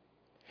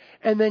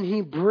 And then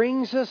He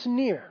brings us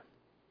near.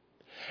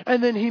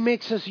 And then He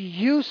makes us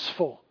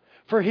useful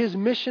for His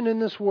mission in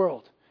this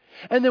world.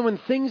 And then when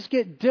things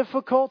get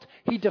difficult,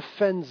 He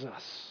defends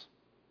us.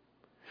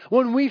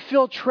 When we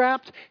feel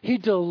trapped, He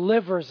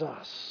delivers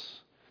us.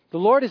 The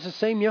Lord is the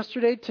same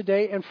yesterday,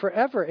 today, and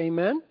forever.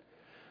 Amen?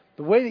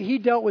 The way that He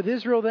dealt with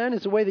Israel then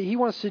is the way that He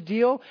wants to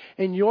deal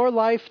in your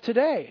life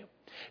today.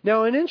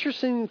 Now, an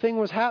interesting thing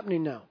was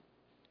happening now.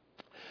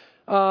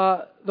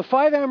 The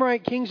 5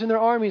 Amorite kings and their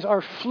armies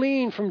are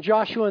fleeing from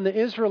Joshua and the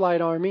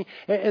Israelite army,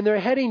 and they're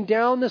heading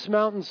down this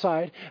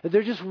mountainside.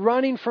 They're just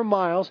running for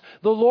miles.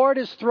 The Lord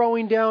is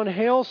throwing down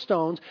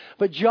hailstones,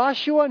 but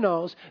Joshua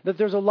knows that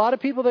there's a lot of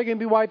people that are going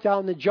to be wiped out,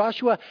 and that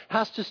Joshua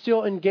has to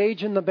still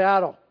engage in the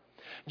battle.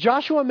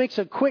 Joshua makes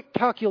a quick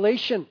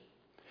calculation.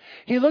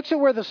 He looks at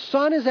where the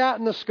sun is at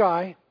in the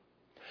sky,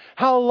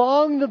 how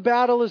long the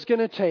battle is going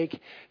to take.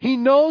 He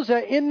knows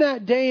that in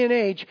that day and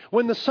age,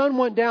 when the sun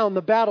went down,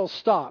 the battle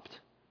stopped.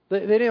 They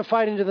didn't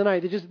fight into the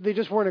night. They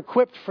just weren't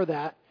equipped for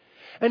that.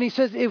 And he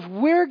says, if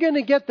we're going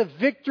to get the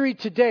victory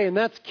today, and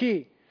that's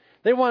key.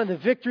 They wanted the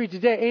victory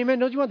today. Amen.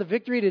 Don't you want the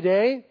victory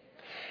today?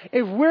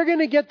 If we're going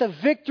to get the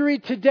victory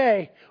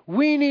today,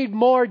 we need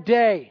more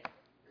day.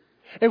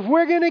 If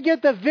we're going to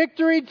get the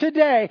victory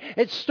today,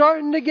 it's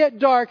starting to get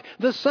dark,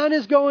 the sun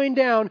is going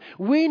down,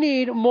 we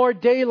need more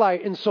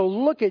daylight. And so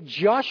look at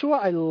Joshua.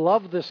 I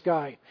love this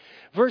guy.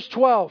 Verse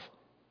 12.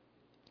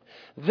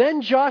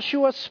 Then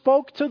Joshua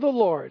spoke to the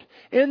Lord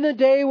in the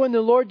day when the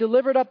Lord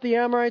delivered up the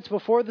Amorites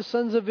before the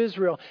sons of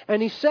Israel.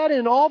 And he said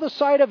in all the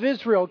sight of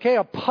Israel,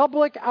 a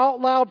public out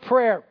loud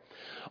prayer.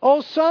 O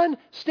sun,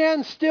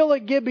 stand still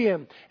at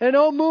Gibeon, and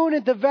O moon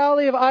at the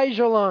valley of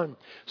Aijalon.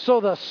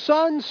 So the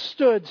sun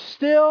stood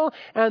still,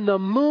 and the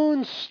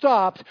moon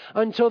stopped,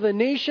 until the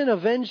nation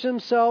avenged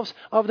themselves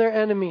of their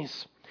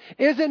enemies.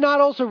 Is it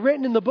not also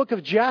written in the book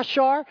of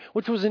Jashar,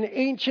 which was an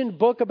ancient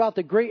book about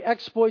the great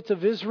exploits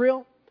of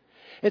Israel?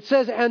 It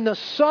says, and the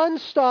sun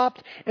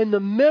stopped in the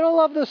middle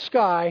of the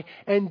sky,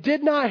 and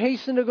did not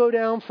hasten to go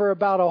down for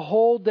about a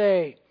whole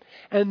day.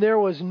 And there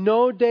was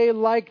no day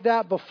like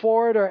that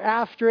before it or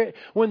after it,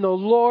 when the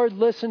Lord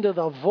listened to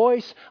the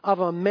voice of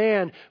a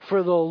man.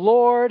 For the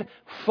Lord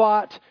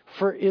fought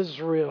for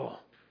Israel.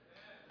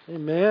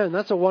 Amen.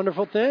 That's a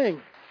wonderful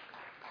thing.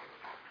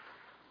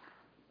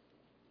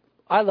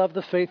 I love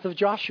the faith of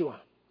Joshua.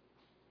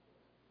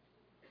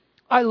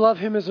 I love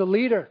him as a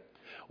leader.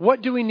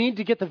 What do we need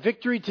to get the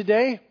victory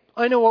today?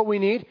 I know what we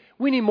need.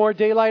 We need more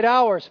daylight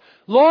hours.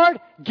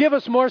 Lord, give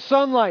us more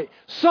sunlight.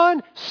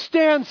 Sun,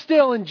 stand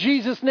still in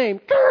Jesus' name.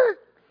 Grr!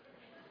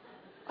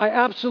 I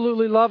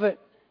absolutely love it.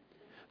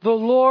 The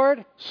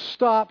Lord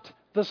stopped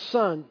the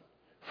sun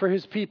for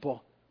His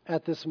people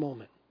at this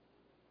moment.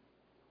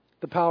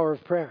 The power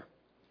of prayer.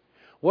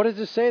 What does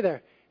it say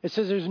there? It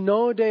says there's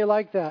no day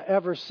like that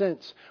ever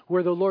since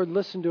where the Lord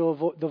listened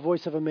to the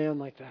voice of a man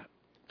like that.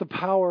 The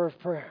power of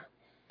prayer.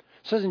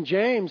 It says in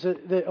James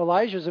that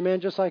Elijah is a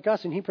man just like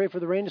us, and he prayed for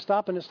the rain to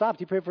stop, and it stopped.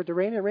 He prayed for it to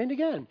rain, and it rained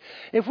again.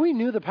 If we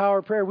knew the power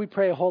of prayer, we'd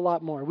pray a whole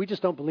lot more. We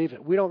just don't believe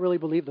it. We don't really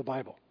believe the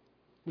Bible.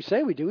 We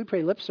say we do. We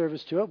pray lip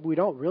service to it, but we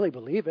don't really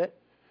believe it.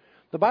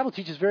 The Bible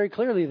teaches very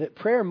clearly that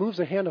prayer moves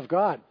the hand of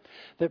God,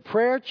 that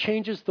prayer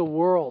changes the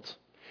world.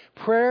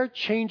 Prayer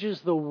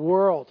changes the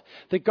world.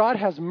 That God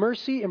has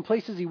mercy in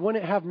places He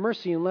wouldn't have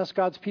mercy unless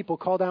God's people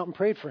called out and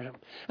prayed for Him.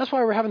 That's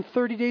why we're having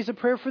 30 days of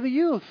prayer for the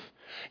youth.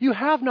 You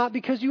have not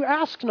because you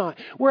ask not.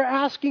 We're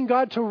asking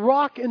God to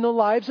rock in the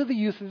lives of the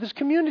youth of this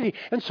community.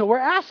 And so we're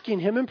asking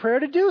Him in prayer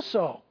to do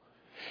so.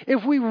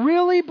 If we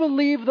really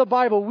believe the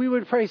Bible, we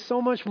would pray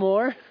so much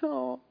more.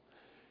 Oh.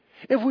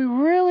 If we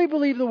really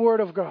believe the Word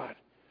of God,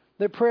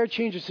 that prayer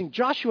changes things.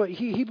 Joshua,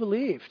 he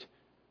believed.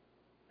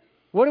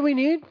 What do we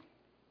need?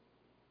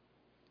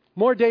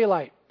 More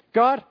daylight.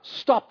 God,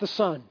 stop the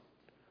sun.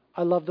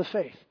 I love the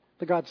faith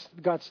that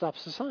God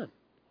stops the sun.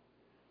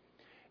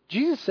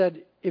 Jesus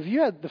said, if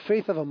you had the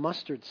faith of a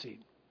mustard seed,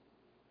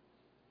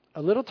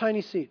 a little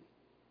tiny seed,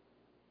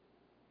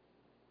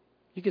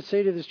 you could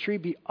say to this tree,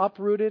 be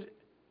uprooted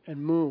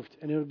and moved,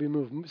 and it'll be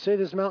moved. Say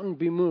to this mountain,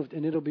 be moved,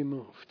 and it'll be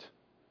moved.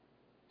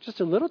 Just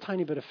a little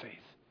tiny bit of faith.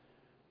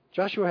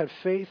 Joshua had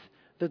faith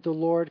that the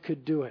Lord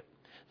could do it.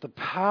 The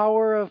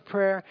power of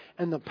prayer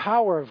and the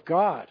power of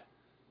God,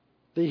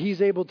 that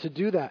He's able to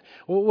do that.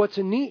 Well, what's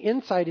a neat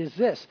insight is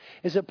this,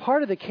 is that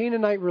part of the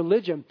Canaanite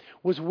religion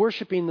was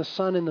worshiping the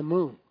sun and the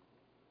moon.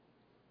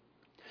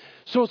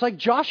 So it's like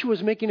Joshua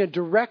is making a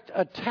direct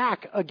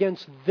attack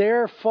against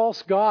their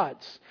false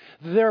gods,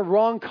 their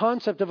wrong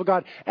concept of a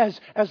God, as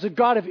the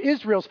God of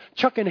Israel's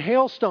chucking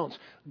hailstones.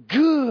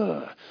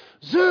 Gah,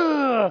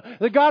 zuh.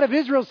 The God of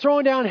Israel's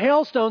throwing down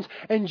hailstones,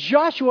 and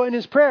Joshua in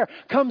his prayer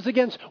comes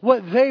against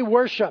what they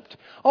worshipped.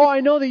 Oh,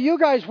 I know that you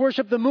guys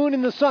worship the moon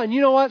and the sun.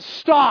 You know what?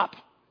 Stop.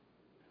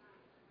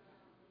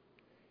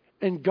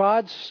 And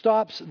God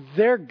stops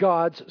their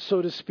gods,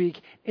 so to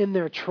speak, in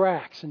their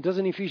tracks. And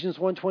doesn't Ephesians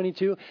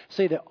 1:22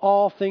 say that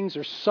all things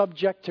are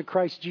subject to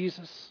Christ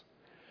Jesus?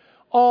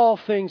 All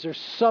things are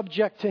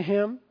subject to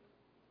Him.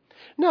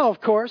 Now, of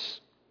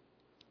course,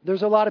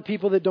 there's a lot of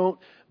people that don't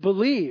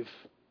believe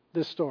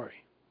this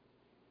story.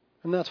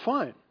 And that's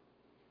fine.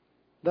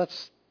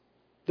 That's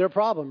their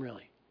problem,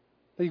 really.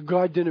 That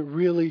God didn't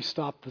really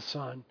stop the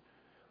sun.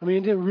 I mean,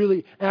 it didn't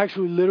really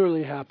actually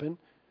literally happen.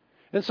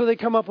 And so they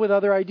come up with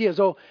other ideas.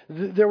 Oh,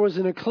 there was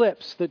an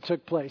eclipse that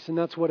took place, and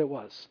that's what it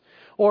was.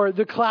 Or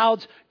the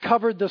clouds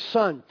covered the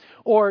sun.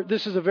 Or,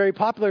 this is a very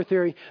popular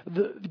theory,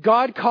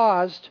 God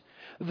caused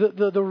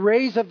the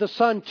rays of the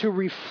sun to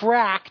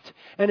refract,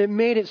 and it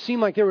made it seem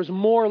like there was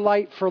more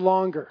light for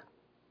longer.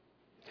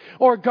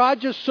 Or God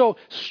just so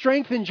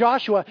strengthened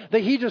Joshua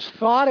that he just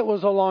thought it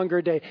was a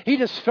longer day. He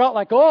just felt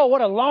like, oh,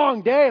 what a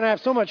long day, and I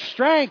have so much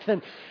strength.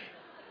 And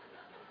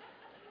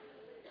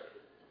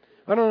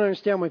I don't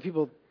understand why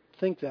people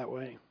think that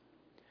way.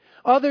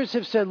 Others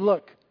have said,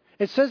 look,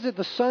 it says that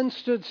the sun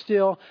stood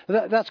still.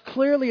 That's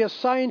clearly a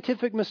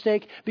scientific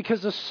mistake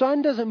because the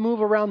sun doesn't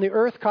move around the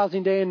earth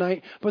causing day and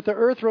night, but the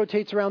earth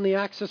rotates around the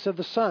axis of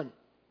the sun.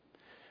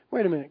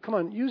 Wait a minute. Come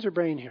on, use your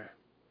brain here.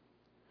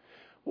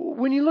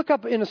 When you look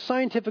up in a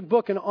scientific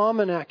book, an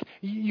almanac,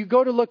 you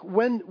go to look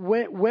when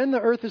the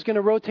earth is going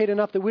to rotate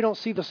enough that we don't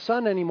see the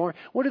sun anymore.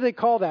 What do they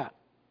call that?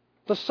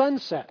 The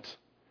sunset.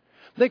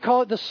 They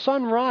call it the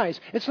sunrise.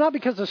 It's not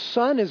because the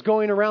sun is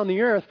going around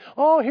the earth.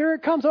 Oh, here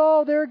it comes.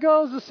 Oh, there it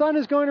goes. The sun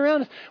is going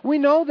around us. We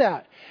know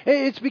that.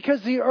 It's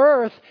because the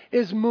earth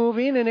is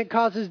moving and it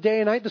causes day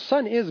and night. The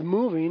sun is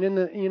moving in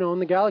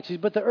the galaxies,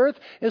 but the earth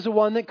is the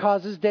one that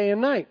causes day and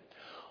night.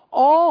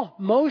 All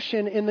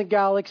motion in the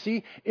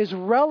galaxy is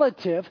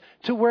relative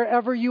to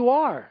wherever you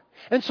are.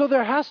 And so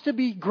there has to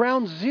be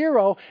ground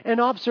zero, an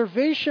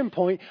observation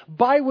point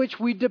by which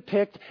we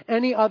depict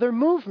any other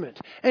movement.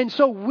 And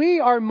so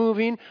we are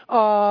moving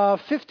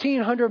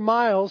 1,500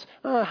 miles.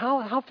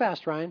 How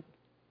fast, Ryan?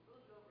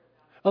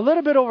 A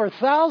little bit over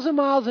 1,000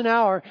 miles an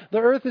hour. The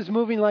earth is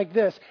moving like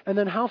this. And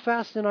then how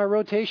fast in our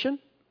rotation?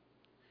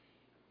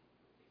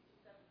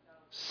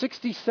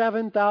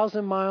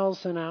 67,000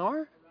 miles an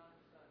hour?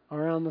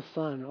 Around the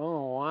sun.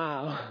 Oh,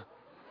 wow.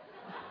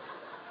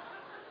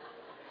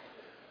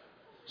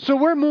 So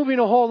we're moving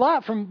a whole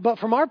lot but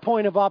from our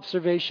point of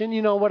observation,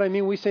 you know what I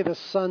mean? We say the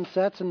sun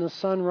sets and the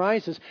sun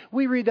rises.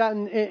 We read that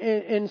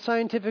in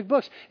scientific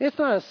books. It's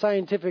not a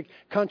scientific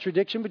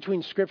contradiction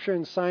between Scripture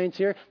and science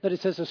here that it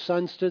says the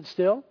sun stood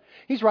still.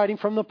 He's writing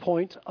from the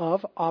point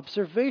of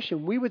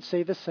observation. We would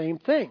say the same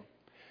thing.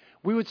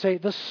 We would say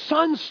the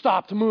sun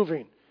stopped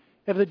moving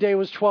if the day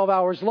was 12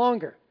 hours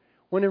longer.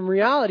 When in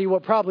reality,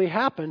 what probably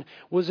happened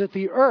was that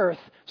the earth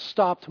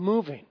stopped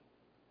moving.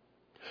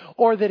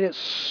 Or that it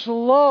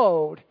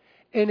slowed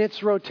in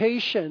its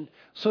rotation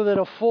so that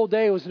a full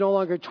day was no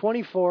longer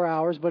 24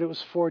 hours, but it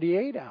was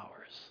 48 hours.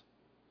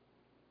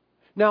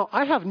 Now,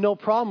 I have no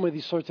problem with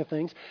these sorts of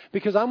things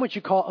because I'm what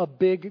you call a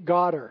big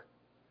Godder.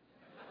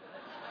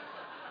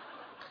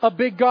 A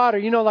big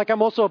Godder. You know, like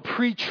I'm also a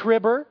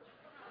pre-tribber.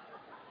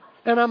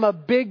 And I'm a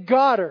big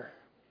Godder.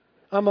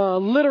 I'm a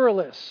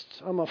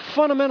literalist. I'm a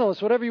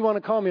fundamentalist, whatever you want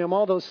to call me. I'm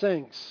all those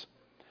things.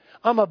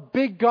 I'm a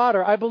big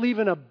Godder. I believe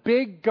in a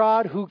big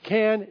God who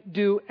can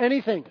do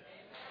anything.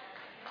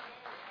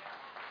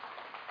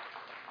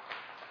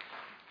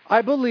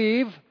 I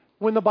believe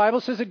when the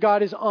Bible says that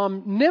God is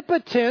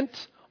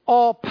omnipotent,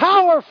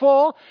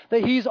 all-powerful,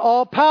 that He's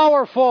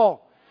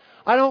all-powerful.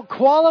 I don't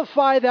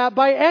qualify that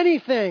by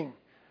anything.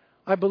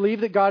 I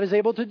believe that God is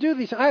able to do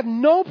these. I have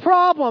no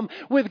problem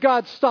with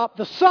God stop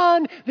the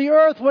sun, the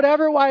earth,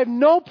 whatever. I have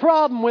no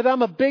problem with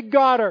I'm a big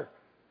Godder.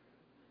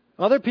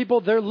 Other people,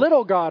 they're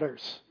little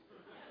Godders.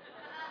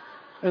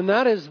 And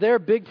that is their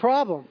big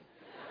problem.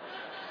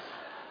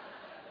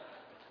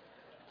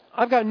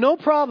 I've got no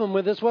problem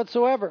with this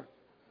whatsoever.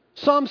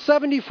 Psalm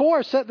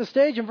 74 set the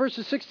stage in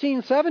verses 16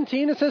 and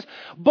 17. It says,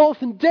 both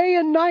day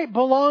and night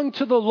belong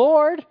to the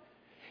Lord.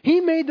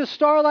 He made the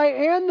starlight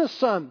and the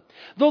sun.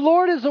 The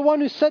Lord is the one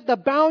who set the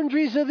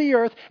boundaries of the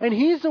earth, and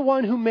He's the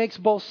one who makes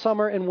both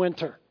summer and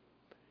winter.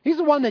 He's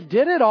the one that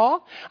did it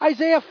all.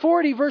 Isaiah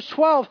 40 verse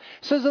 12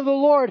 says of the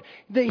Lord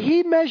that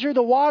He measured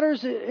the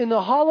waters in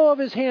the hollow of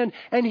His hand,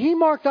 and He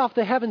marked off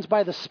the heavens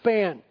by the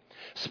span.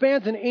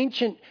 Span's an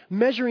ancient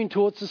measuring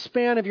tool. It's the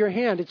span of your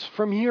hand. It's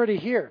from here to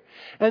here.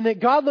 And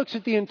that God looks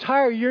at the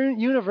entire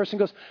universe and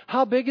goes,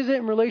 how big is it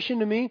in relation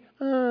to me?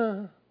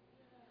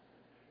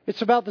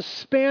 It's about the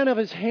span of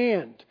His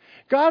hand.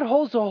 God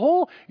holds the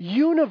whole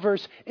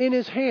universe in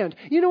His hand.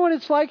 You know what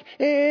it's like?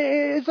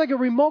 It's like a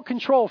remote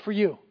control for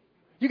you.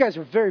 You guys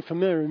are very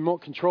familiar with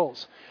remote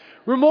controls.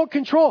 Remote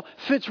control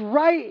fits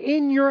right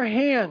in your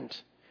hand,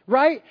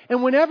 right?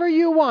 And whenever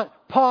you want,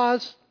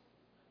 pause.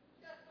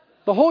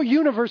 The whole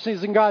universe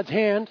is in God's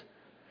hand.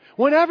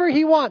 Whenever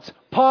He wants,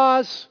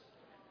 pause.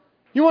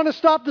 You want to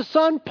stop the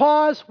sun?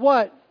 Pause.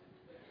 What?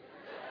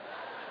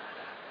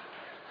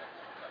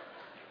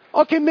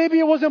 Okay, maybe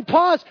it wasn't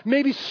pause.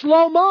 Maybe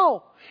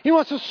slow-mo. He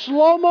wants to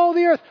slow-mo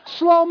the earth.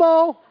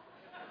 Slow-mo.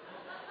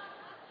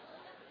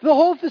 The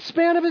whole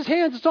span of His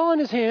hands, it's all in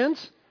His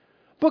hands.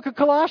 Book of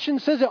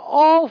Colossians says that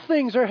all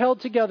things are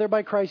held together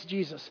by Christ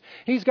Jesus.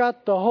 He's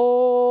got the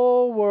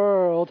whole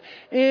world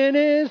in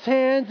His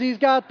hands. He's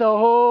got the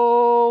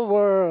whole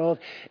world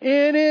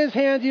in His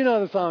hands. You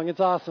know the song. It's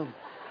awesome.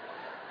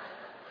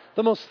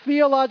 The most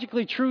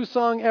theologically true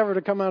song ever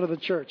to come out of the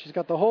church. He's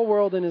got the whole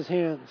world in His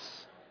hands.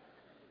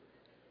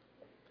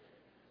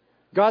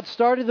 God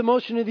started the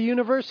motion of the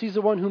universe. He's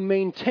the one who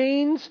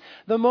maintains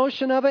the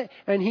motion of it,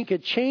 and He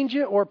could change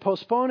it or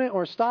postpone it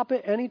or stop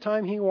it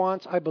anytime He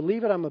wants. I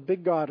believe it. I'm a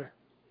big Godder.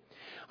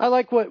 I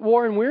like what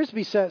Warren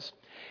Wiersbe says.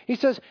 He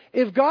says,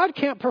 if God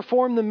can't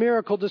perform the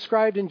miracle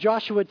described in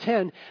Joshua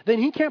 10, then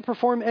He can't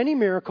perform any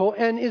miracle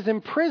and is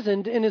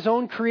imprisoned in His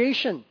own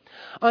creation,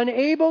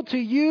 unable to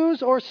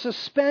use or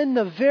suspend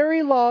the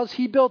very laws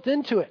He built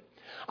into it.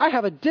 I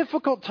have a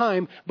difficult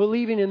time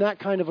believing in that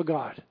kind of a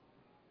God.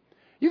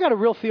 You got a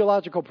real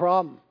theological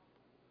problem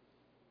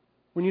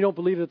when you don't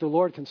believe that the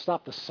Lord can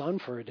stop the sun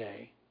for a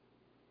day.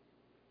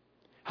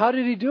 How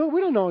did He do it?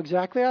 We don't know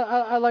exactly.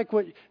 I like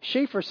what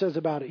Schaeffer says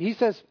about it. He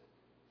says,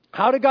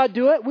 how did God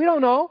do it? We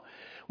don't know.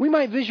 We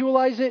might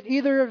visualize it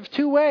either of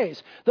two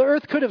ways. The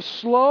earth could have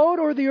slowed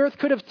or the earth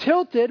could have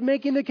tilted,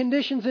 making the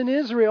conditions in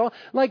Israel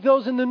like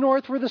those in the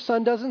north where the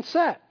sun doesn't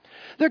set.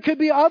 There could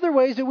be other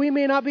ways that we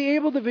may not be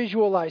able to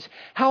visualize.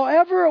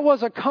 However it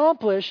was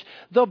accomplished,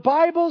 the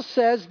Bible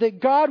says that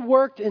God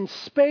worked in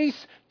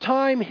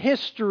space-time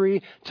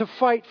history to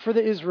fight for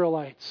the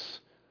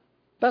Israelites.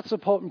 That's a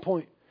potent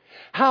point.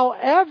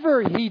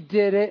 However He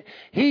did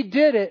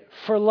it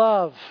for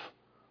love.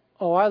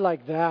 Oh, I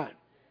like that.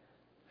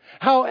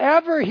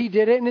 However He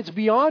did it, and it's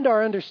beyond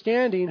our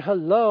understanding.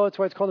 Hello, that's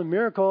why it's called a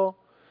miracle.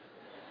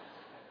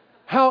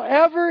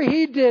 However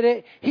He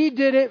did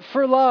it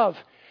for love.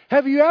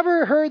 Have you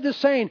ever heard the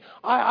saying,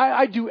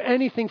 I'd do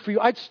anything for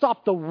you. I'd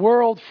stop the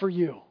world for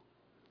you.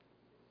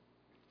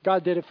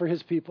 God did it for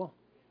His people.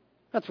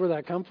 That's where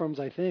that comes from,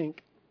 I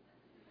think.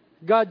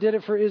 God did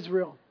it for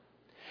Israel.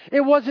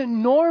 It wasn't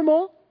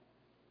normal.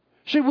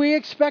 Should we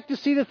expect to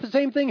see the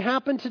same thing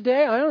happen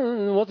today? I don't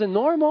know. It wasn't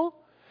normal.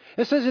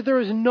 It says that there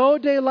was no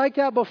day like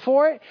that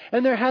before it,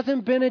 and there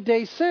hasn't been a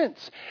day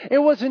since. It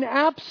was an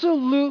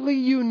absolutely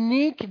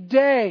unique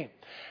day.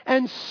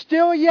 And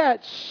still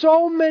yet,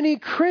 so many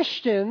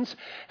Christians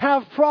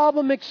have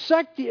problem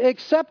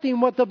accepting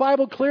what the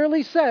Bible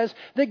clearly says,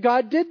 that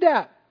God did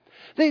that.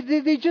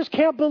 They just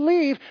can't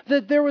believe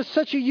that there was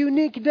such a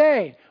unique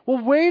day.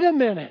 Well, wait a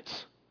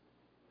minute.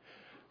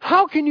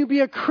 How can you be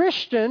a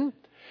Christian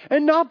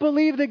and not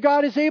believe that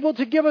God is able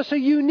to give us a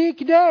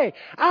unique day?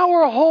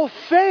 Our whole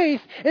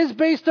faith is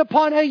based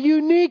upon a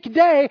unique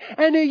day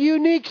and a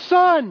unique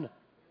Son.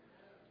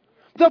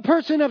 The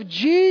person of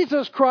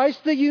Jesus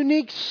Christ, the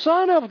unique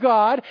Son of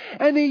God,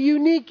 and the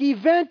unique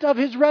event of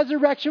His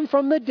resurrection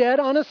from the dead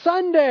on a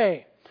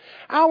Sunday.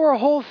 Our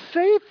whole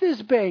faith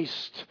is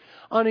based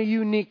on a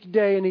unique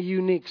day and a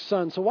unique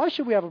Son. So why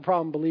should we have a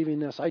problem believing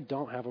this? I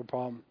don't have a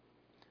problem.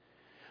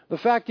 The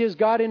fact is,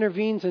 God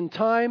intervenes in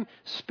time,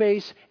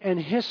 space, and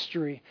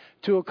history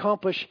to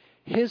accomplish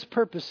His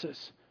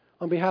purposes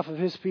on behalf of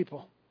His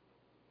people.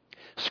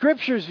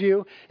 Scripture's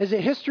view is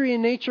that history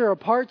and nature are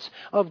parts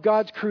of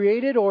God's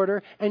created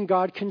order, and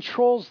God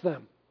controls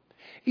them,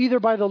 either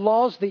by the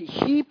laws that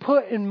He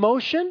put in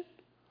motion,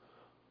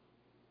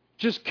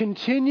 just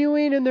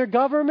continuing in their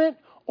government,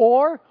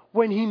 or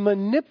when He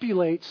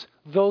manipulates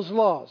those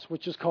laws,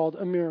 which is called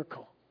a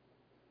miracle.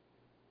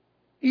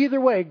 Either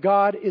way,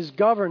 God is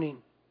governing.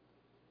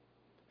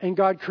 And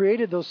God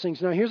created those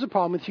things. Now, here's the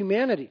problem with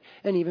humanity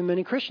and even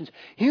many Christians.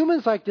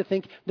 Humans like to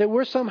think that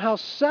we're somehow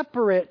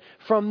separate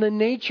from the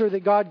nature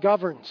that God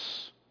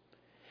governs.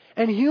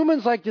 And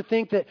humans like to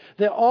think that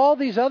all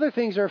these other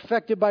things are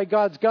affected by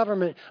God's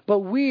government,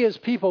 but we as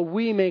people,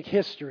 we make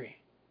history.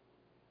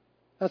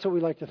 That's what we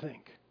like to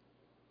think.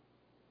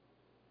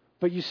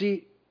 But you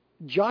see,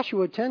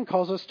 Joshua 10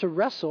 calls us to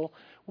wrestle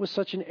with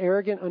such an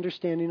arrogant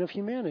understanding of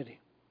humanity.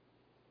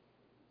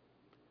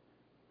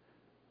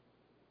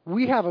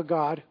 We have a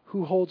God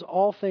who holds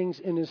all things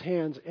in His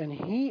hands, and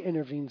He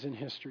intervenes in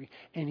history,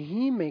 and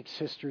He makes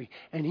history,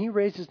 and He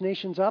raises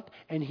nations up,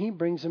 and He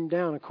brings them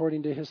down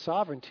according to His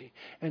sovereignty.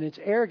 And it's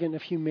arrogant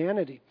of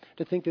humanity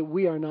to think that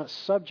we are not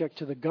subject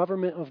to the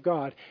government of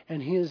God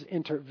and His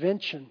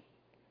intervention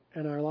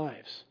in our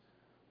lives.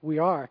 We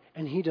are,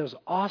 and He does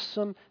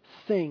awesome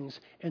things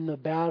in the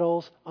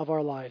battles of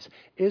our lives.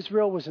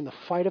 Israel was in the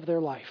fight of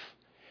their life,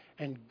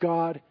 and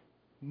God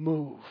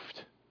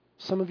moved.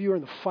 Some of you are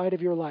in the fight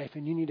of your life,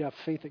 and you need to have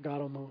faith that God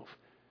will move.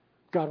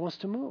 God wants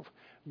to move.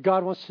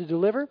 God wants to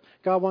deliver.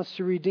 God wants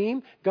to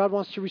redeem. God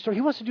wants to restore.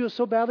 He wants to do it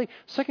so badly.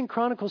 2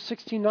 Chronicles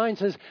 16:9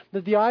 says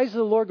that the eyes of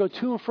the Lord go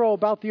to and fro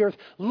about the earth,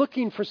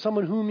 looking for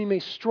someone whom he may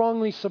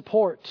strongly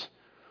support,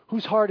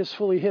 whose heart is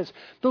fully his.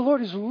 The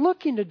Lord is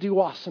looking to do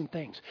awesome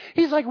things.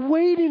 He's like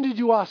waiting to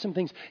do awesome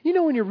things. You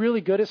know when you're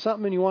really good at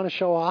something and you want to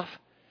show off?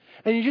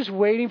 And you're just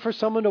waiting for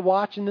someone to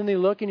watch, and then they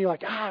look and you're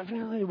like,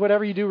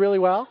 whatever you do really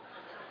well.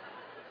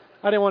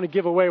 I didn't want to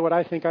give away what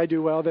I think I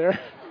do well there.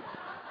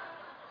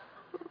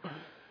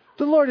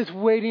 The Lord is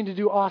waiting to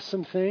do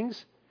awesome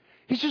things.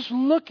 He's just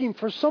looking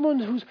for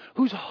someone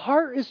whose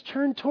heart is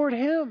turned toward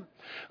him.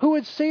 Who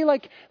would say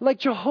like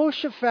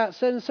Jehoshaphat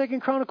said in 2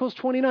 Chronicles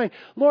 29,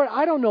 Lord,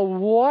 I don't know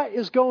what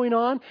is going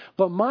on,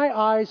 but my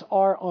eyes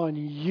are on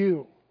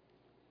you.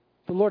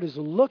 The Lord is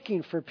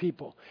looking for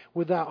people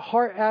with that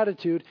heart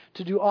attitude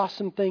to do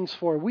awesome things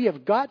for. We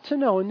have got to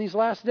know in these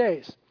last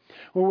days,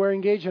 where we're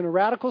engaged in a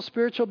radical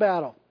spiritual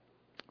battle,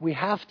 we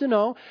have to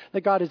know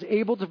that God is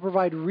able to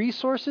provide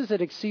resources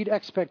that exceed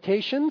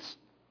expectations,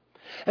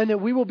 and that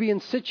we will be in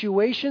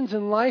situations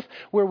in life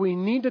where we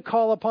need to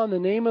call upon the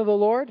name of the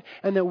Lord,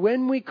 and that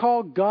when we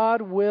call,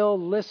 God will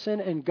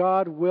listen and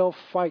God will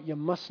fight. You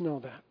must know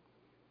that.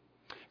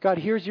 God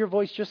hears your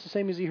voice just the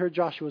same as he heard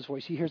Joshua's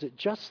voice. He hears it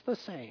just the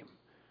same.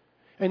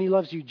 And he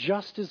loves you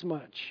just as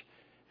much.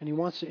 And he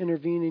wants to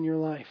intervene in your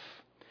life.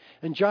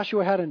 And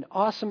Joshua had an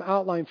awesome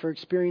outline for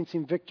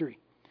experiencing victory.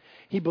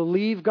 He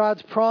believed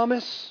God's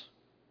promise.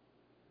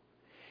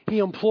 He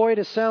employed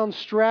a sound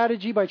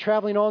strategy by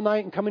traveling all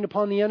night and coming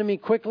upon the enemy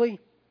quickly.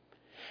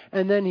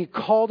 And then he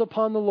called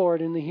upon the Lord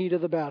in the heat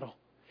of the battle.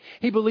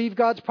 He believed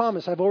God's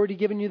promise. I've already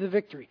given you the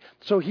victory.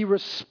 So he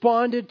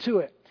responded to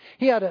it.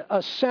 He had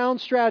a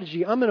sound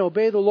strategy. I'm going to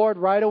obey the Lord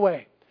right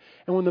away.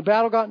 And when the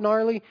battle got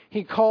gnarly,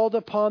 he called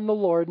upon the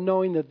Lord,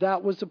 knowing that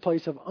that was the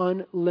place of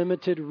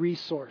unlimited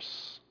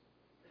resource.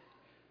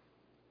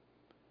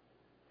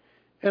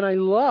 And I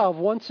love,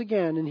 once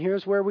again, and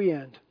here's where we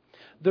end,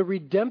 the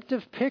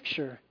redemptive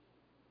picture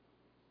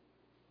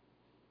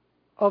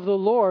of the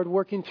Lord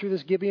working through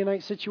this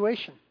Gibeonite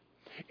situation.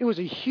 It was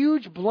a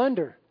huge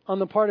blunder on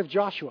the part of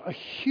Joshua, a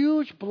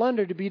huge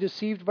blunder to be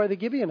deceived by the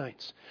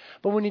Gibeonites.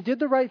 But when he did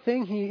the right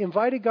thing, he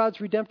invited God's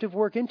redemptive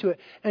work into it.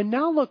 And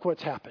now look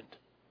what's happened.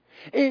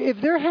 If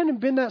there hadn't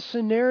been that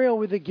scenario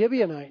with the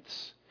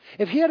Gibeonites,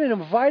 if he hadn't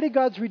invited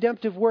God's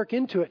redemptive work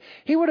into it,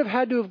 he would have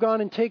had to have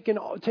gone and taken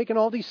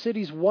all these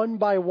cities one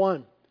by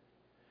one.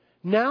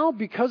 Now,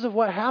 because of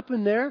what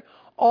happened there,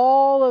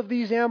 all of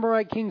these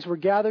Amorite kings were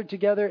gathered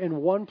together in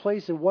one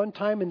place at one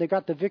time, and they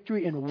got the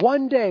victory in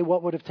one day,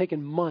 what would have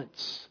taken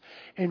months.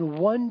 In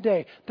one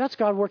day. That's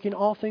God working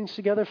all things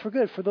together for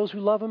good, for those who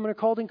love him and are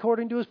called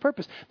according to his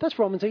purpose. That's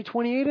Romans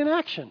 8:28 in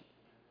action.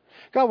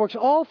 God works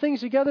all things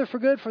together for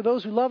good for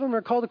those who love him and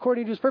are called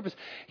according to his purpose.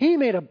 He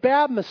made a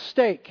bad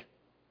mistake.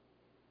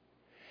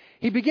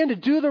 He began to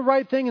do the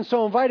right thing and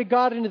so invited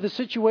God into the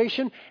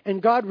situation,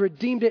 and God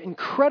redeemed it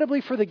incredibly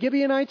for the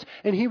Gibeonites,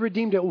 and he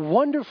redeemed it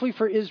wonderfully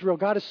for Israel.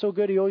 God is so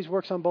good, he always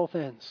works on both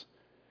ends.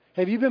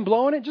 Have you been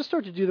blowing it? Just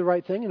start to do the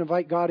right thing and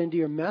invite God into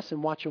your mess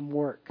and watch him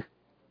work.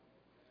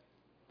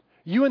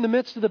 You in the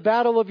midst of the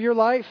battle of your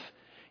life,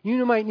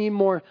 you might need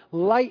more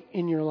light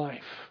in your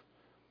life.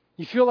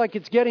 You feel like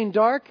it's getting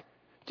dark?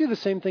 Do the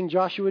same thing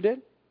Joshua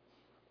did.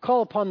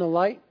 Call upon the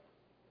light.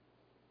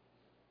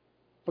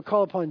 But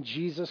call upon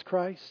Jesus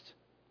Christ,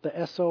 the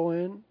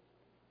S-O-N.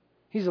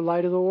 He's the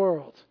light of the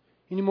world.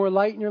 You need more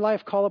light in your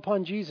life? Call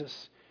upon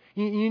Jesus.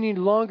 You need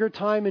longer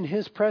time in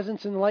his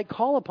presence and light?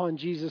 Call upon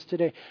Jesus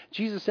today.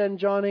 Jesus said in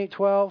John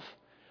 8:12,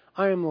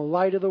 I am the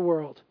light of the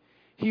world.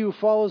 He who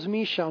follows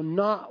me shall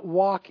not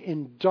walk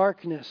in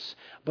darkness,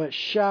 but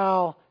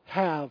shall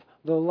have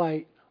the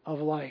light of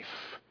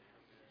life.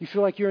 You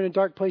feel like you're in a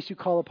dark place, you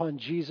call upon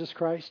Jesus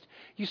Christ.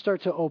 You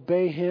start to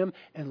obey him,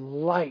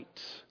 and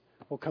light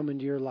will come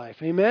into your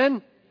life.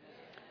 Amen?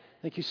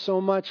 Thank you so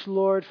much,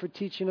 Lord, for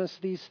teaching us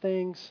these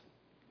things.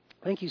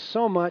 Thank you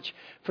so much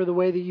for the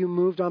way that you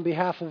moved on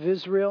behalf of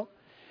Israel.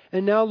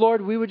 And now,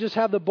 Lord, we would just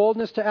have the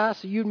boldness to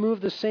ask that you'd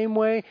move the same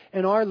way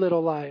in our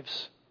little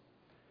lives.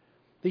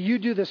 That you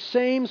do the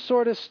same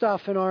sort of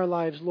stuff in our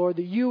lives, Lord.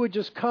 That you would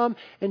just come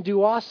and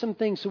do awesome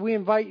things. So we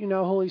invite you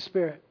now, Holy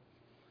Spirit.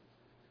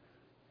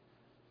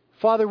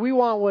 Father, we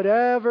want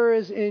whatever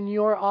is in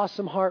your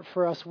awesome heart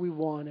for us. We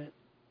want it.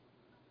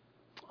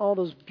 All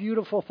those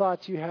beautiful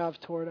thoughts you have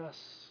toward us.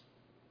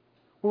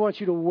 We want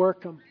you to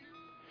work them.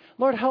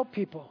 Lord, help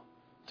people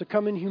to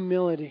come in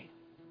humility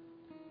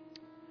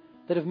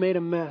that have made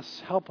a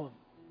mess. Help them.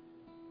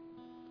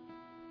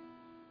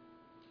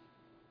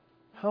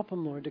 Help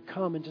them, Lord, to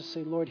come and just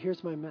say, Lord,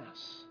 here's my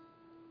mess.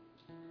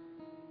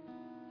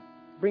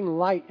 Bring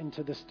light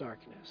into this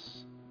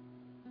darkness.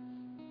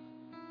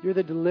 You're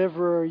the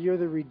deliverer. You're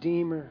the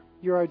redeemer.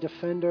 You're our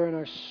defender and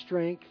our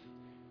strength.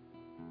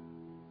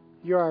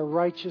 You're our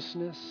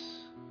righteousness.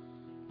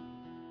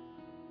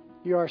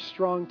 You're our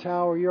strong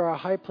tower. You're our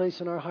high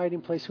place and our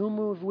hiding place. Who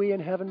moved we in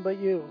heaven but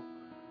you?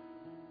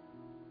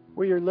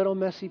 We're your little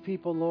messy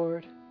people,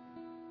 Lord.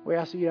 We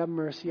ask that you have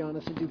mercy on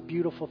us and do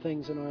beautiful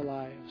things in our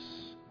lives.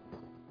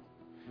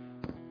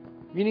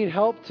 If you need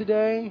help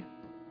today,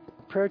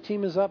 prayer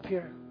team is up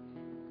here.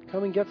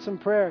 Come and get some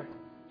prayer.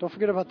 Don't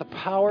forget about the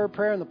power of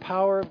prayer and the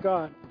power of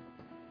God.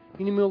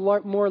 You need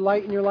more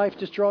light in your life,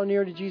 just draw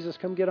near to Jesus.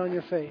 Come get on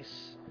your face.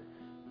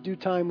 Do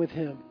time with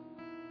Him.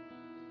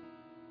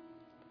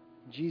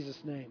 In Jesus'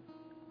 name.